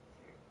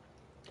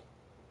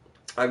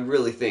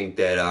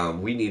that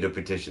we need to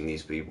petition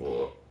these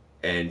people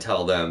and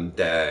tell them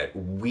that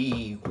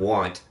we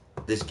want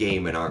this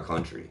game in our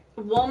country.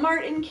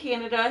 Walmart in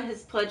Canada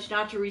has pledged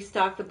not to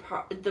restock the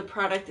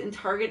product, and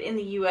Target in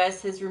the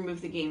U.S. has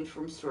removed the game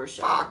from store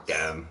shelves. Fuck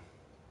them.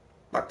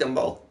 Fuck them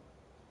both.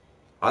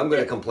 I'm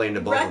going to complain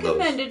to both of those.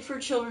 Recommended for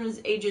children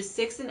ages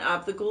 6 and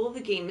up, the goal of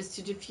the game is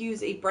to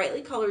defuse a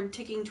brightly colored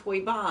ticking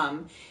toy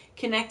bomb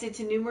connected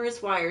to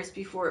numerous wires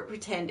before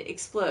it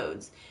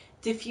explodes.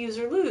 Diffuse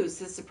or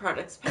lose is the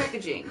product's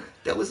packaging.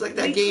 That was like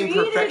that We game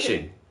created-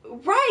 Perfection.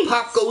 Right.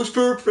 Pop goes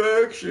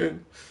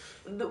perfection.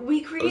 We That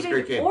was a created,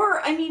 great game. or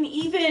I mean,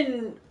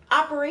 even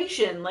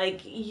Operation,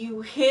 like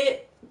you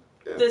hit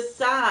the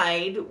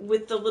side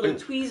with the little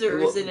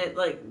tweezers and it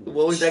like.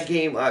 What was that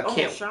game?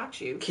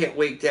 Shocks you. Can't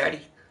Wake Daddy.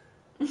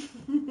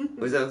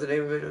 Was that what the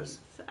name of it was?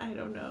 I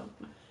don't know.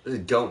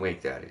 Don't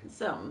Wake Daddy.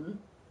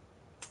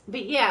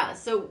 But yeah,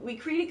 so we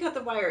created Cut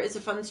the Wire as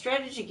a fun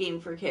strategy game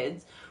for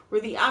kids, where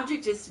the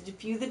object is to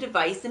defuse the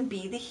device and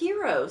be the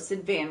hero,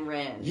 said Van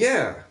Ryn.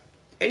 Yeah.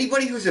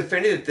 Anybody who's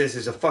offended at this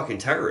is a fucking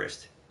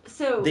terrorist.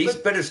 So They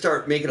better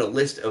start making a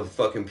list of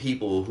fucking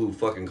people who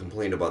fucking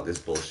complained about this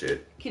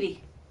bullshit.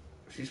 Kitty.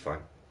 She's fine.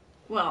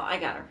 Well, I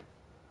got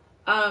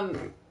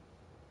her.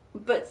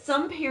 But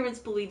some parents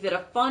believe that a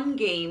fun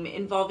game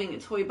involving a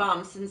toy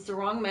bomb sends the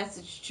wrong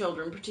message to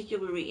children,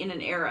 particularly in an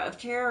era of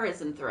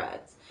terrorism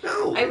threats.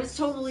 No. I was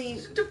totally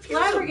Defuse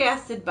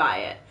flabbergasted by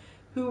it.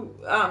 Who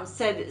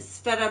said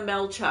Sveta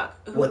Melchuk,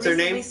 who What's her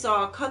recently name?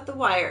 saw Cut the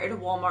Wire at a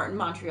Walmart in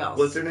Montreal.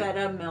 What's her name?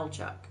 Sveta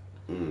Melchuk.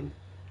 Mm.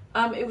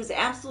 It was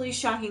absolutely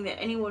shocking that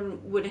anyone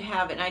would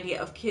have an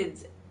idea of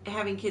kids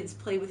having kids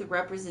play with a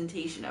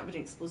representation of an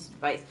explosive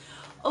device.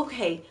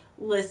 Okay,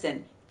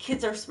 listen,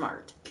 kids are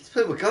smart. Kids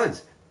play with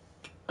guns.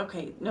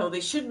 Okay, no,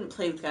 they shouldn't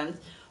play with guns.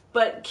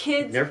 But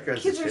kids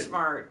are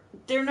smart.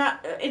 They're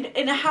not.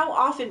 And how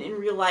often in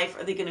real life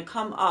are they going to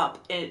come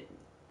up and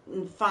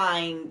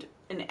find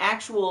an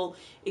actual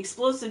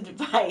explosive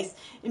device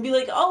and be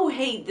like, oh,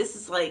 hey, this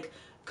is like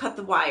cut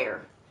the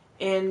wire.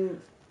 And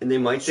they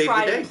might save the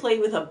day. Try to play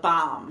with a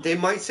bomb. They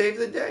might save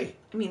the day.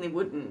 I mean, they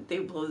wouldn't. They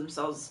would blow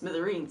themselves to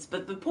smithereens.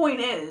 But the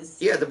point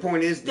is... Yeah, the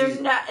point is...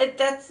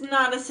 That's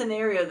not a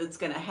scenario that's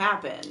going to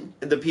happen.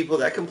 The people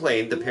that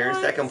complained, the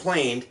parents that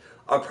complained...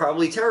 are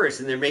probably terrorists,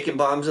 and they're making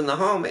bombs in the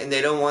home, and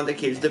they don't want the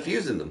kids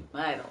defusing them.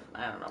 I don't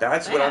know.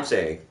 That's what I'm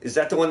saying. Is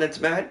that the one that's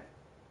mad?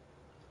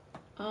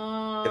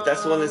 If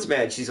that's the one that's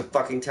mad, she's a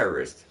fucking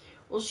terrorist.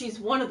 Well, she's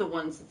one of the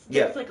ones.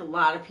 There's like a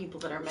lot of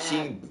people that are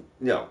mad.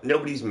 No,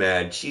 nobody's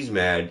mad. She's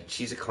mad.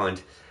 She's a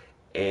cunt,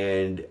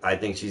 and I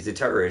think she's a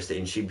terrorist,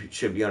 and she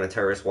should be on a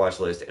terrorist watch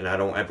list, and I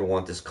don't ever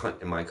want this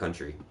cunt in my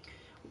country.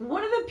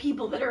 One of the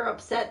people that are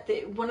upset,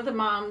 one of the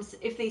moms,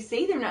 if they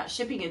say they're not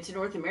shipping it to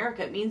North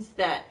America, it means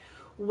that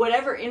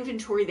whatever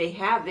inventory they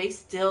have, they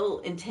still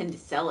intend to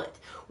sell it.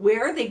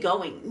 Where are they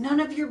going? None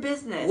of your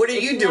business. What are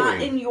you doing? It's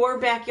not in your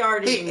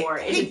backyard anymore.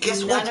 Hey,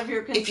 guess what? None of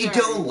your concern. If you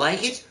don't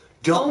like it,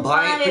 don't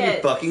buy it for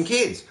your fucking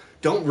kids.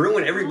 Don't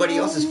ruin everybody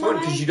else's fun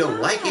because you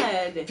don't like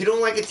it. If you don't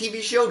like a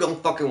TV show,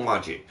 don't fucking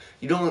watch it.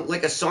 You don't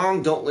like a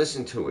song, don't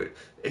listen to it.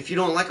 If you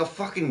don't like a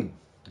fucking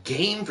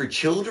game for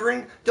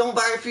children, don't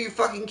buy it for your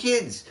fucking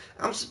kids.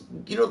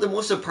 The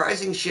most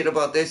surprising shit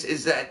about this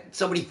is that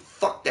somebody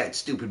fucked that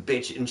stupid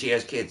bitch and she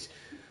has kids.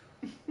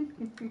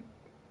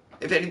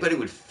 If anybody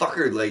would fuck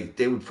her,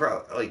 they would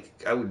probably,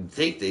 I would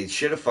think they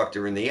should have fucked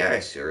her in the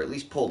ass, or at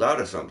least pulled out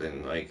of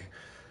something,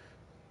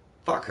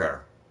 fuck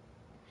her.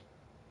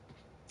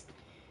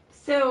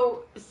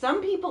 So,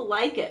 some people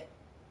like it.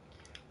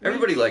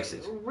 Everybody likes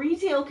it.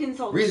 Retail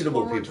consultant,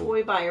 reasonable former people.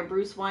 Toy buyer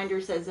Bruce Winder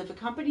says if a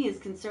company is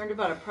concerned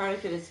about a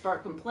product that has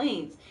sparked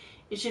complaints,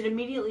 it should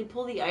immediately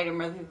pull the item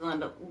rather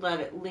than let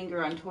it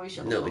linger on toy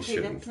shelves. No, they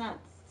shouldn't. That's not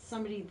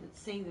somebody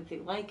that's saying that they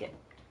like it.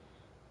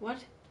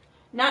 What?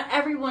 Not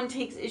everyone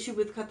takes issue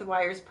with Cut the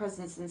Wire's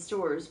presence in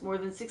stores. More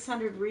than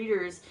 600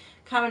 readers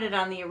commented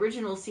on the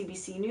original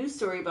CBC News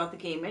story about the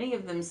game, many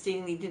of them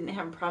stating they didn't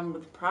have a problem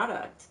with the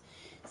product.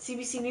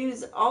 CBC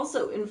News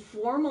also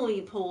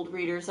informally polled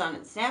readers on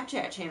its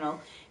Snapchat channel,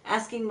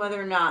 asking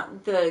whether or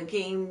not the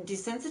game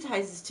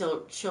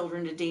desensitizes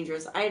children to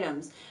dangerous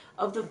items.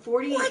 Of the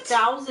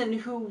 48,000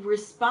 who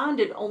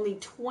responded, only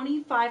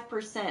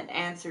 25%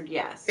 answered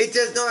yes. It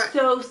does not.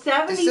 So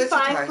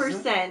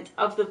 75%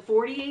 of the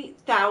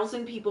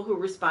 48,000 people who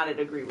responded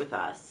agree with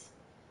us.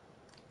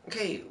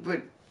 Okay,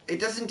 but it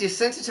doesn't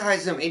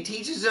desensitize them. It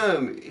teaches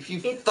them if you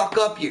fuck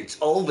up, it's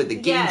over. The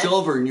game's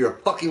over and you're a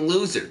fucking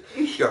loser.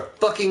 You're a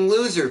fucking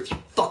loser if you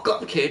fuck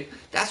up, kid.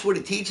 That's what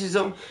it teaches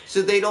them.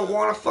 So they don't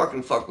want to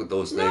fucking fuck with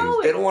those things.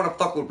 No, they don't want to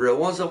fuck with real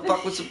ones. They'll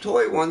fuck with some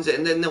toy ones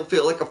and then they'll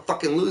feel like a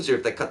fucking loser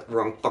if they cut the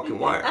wrong fucking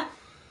wire.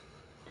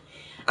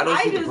 I don't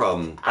see the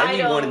problem. I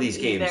need one of these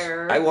games.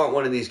 I want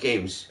one of these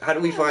games. How do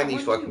we find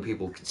these fucking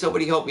people? Can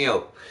somebody help me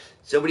out?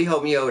 Somebody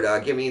help me out.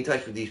 Get me in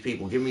touch with these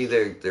people. Give me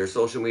their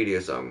social media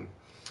or something.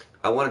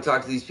 I want to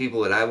talk to these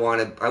people, and I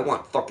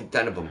want fucking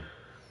 10 of them.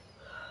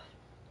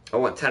 I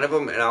want 10 of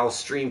them, and I'll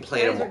stream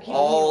playing them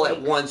all at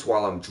once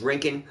while I'm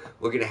drinking.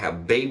 We're going to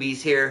have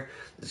babies here.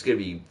 There's going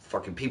to be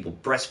fucking people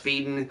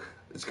breastfeeding.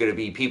 There's going to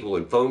be people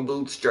in phone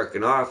booths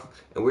jerking off.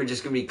 And we're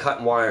just going to be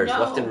cutting wires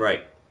left and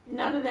right.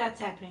 None of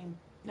that's happening.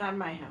 Not in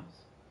my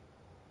house.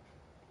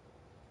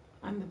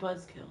 I'm the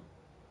buzzkill.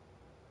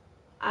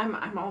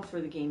 I'm all for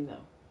the game, though.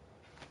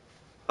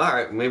 All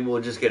right, maybe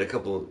we'll just get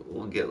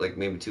we'll get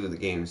maybe 2 of the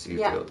games,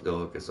 see if they'll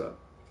hook us up.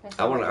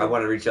 I want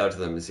to reach out to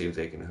them and see if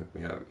they can hook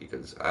me up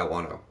because I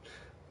want to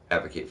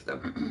advocate for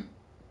them.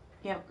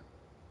 Yep.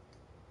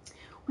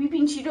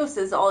 Weeping Cheeto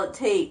says all it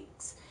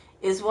takes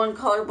is one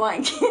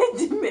colorblind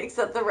kid to mix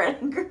up the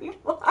red and green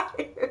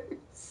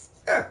wires.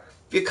 Yeah,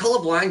 if you're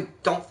colorblind,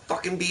 don't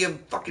fucking be a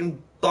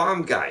fucking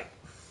bomb guy.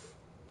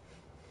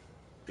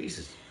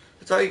 Jesus,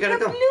 that's all you gotta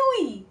do.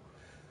 Bluey.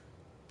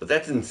 But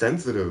that's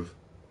insensitive.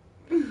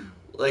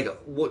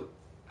 What?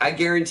 I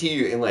guarantee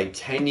you, in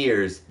 10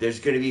 years, there's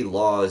going to be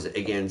laws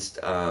against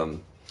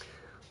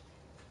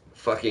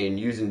fucking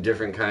using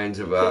different kinds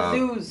of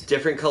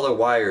different color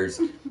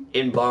wires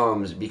in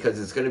bombs because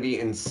it's going to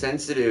be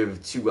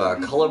insensitive to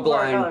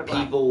colorblind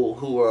people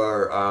who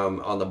are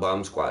on the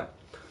bomb squad.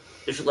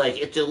 It's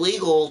it's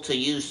illegal to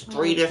use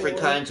 3 different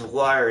kinds of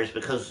wires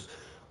because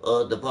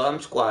the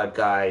bomb squad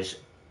guys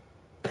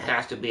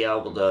have to be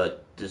able to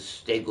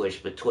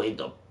distinguish between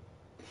them.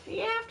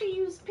 You have to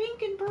use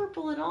pink and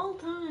purple at all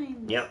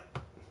times. Yep.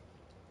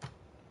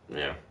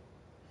 Yeah.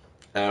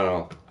 I don't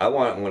know. I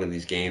want one of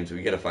these games.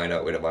 We got to find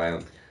out where to buy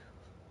them.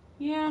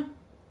 Yeah.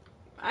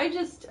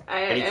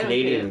 Any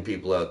Canadian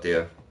people out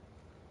there,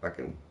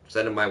 fucking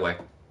send them my way.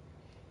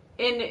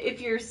 And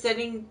if you're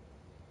sending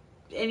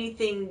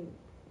anything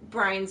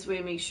Brian's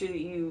way, make sure that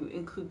you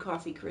include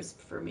Coffee Crisp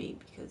for me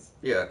because.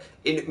 Yeah,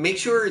 and make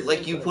sure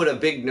like you put a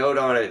big note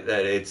on it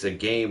that it's a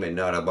game and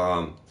not a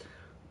bomb.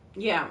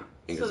 Yeah,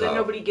 so that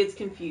nobody gets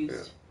confused.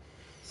 Yeah.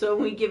 So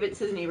when we give it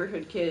to the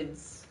neighborhood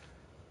kids,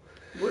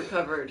 we're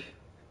covered.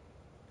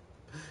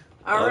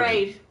 All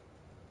right,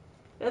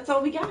 that's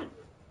all we got.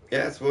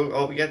 Yeah, that's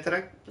all we got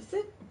today. That's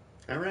it.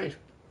 All right.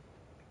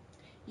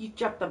 You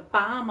dropped the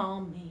bomb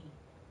on me,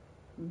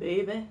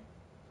 baby.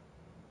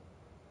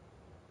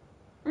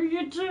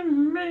 You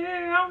turn me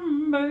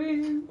on,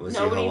 baby. Let's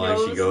see how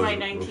long she goes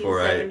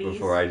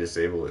before I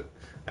disable it.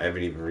 I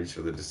haven't even reached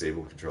for the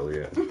disable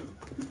controller yet.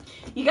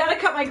 You gotta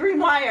cut my green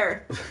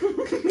wire.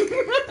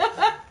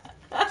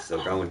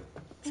 Still going.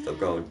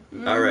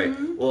 Mm-hmm. All right.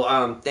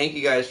 Well, thank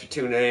you guys for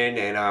tuning in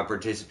and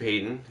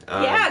participating.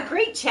 Yeah,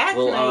 great chat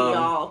tonight,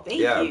 y'all. Thank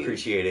you. Yeah,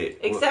 appreciate it.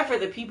 Except for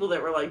the people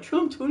that were like,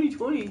 Trump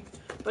 2020.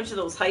 A bunch of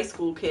those high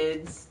school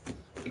kids.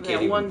 You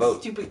can't that one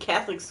vote. Stupid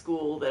Catholic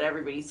school that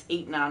everybody's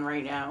hating on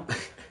right now.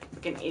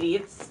 Fucking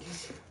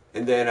idiots.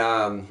 And then,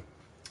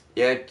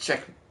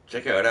 check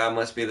out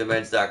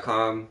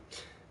mustbethemeds.com.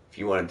 If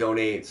you want to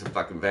donate some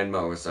fucking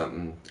Venmo or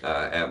something,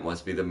 at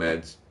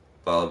mustbethemeds.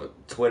 Follow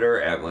Twitter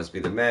at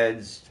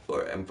mustbethemeds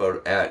or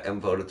at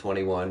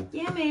mfoto21.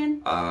 Yeah,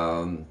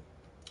 man.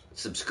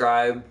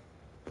 Subscribe.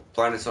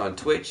 Find us on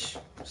Twitch.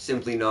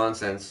 Simply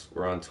Nonsense.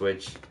 We're on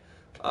Twitch.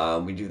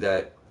 We do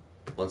that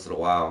once in a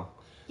while.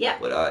 Yeah.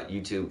 But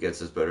YouTube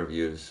gets us better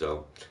views.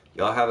 So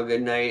y'all have a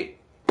good night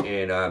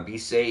and be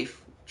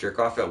safe. Jerk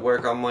off at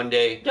work on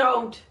Monday.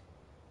 Don't.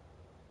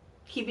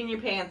 Keep in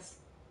your pants.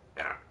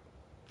 Yeah.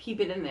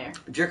 Keep it in there.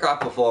 Jerk off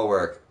before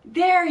work.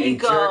 There you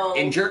go.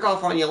 Jerk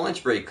off on your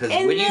lunch break, because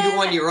what you do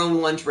on your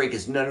own lunch break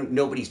is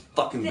nobody's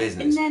fucking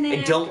business.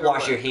 And don't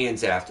wash your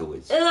hands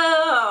afterwards.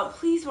 Oh,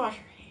 please wash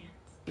your hands.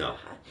 No.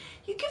 God.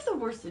 You give the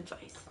worst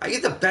advice. I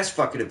get the best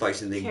fucking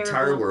advice in the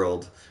entire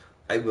world.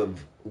 I'm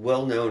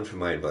well known for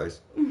my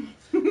advice.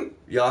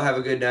 Y'all have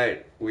a good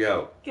night. We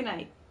out. Good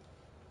night.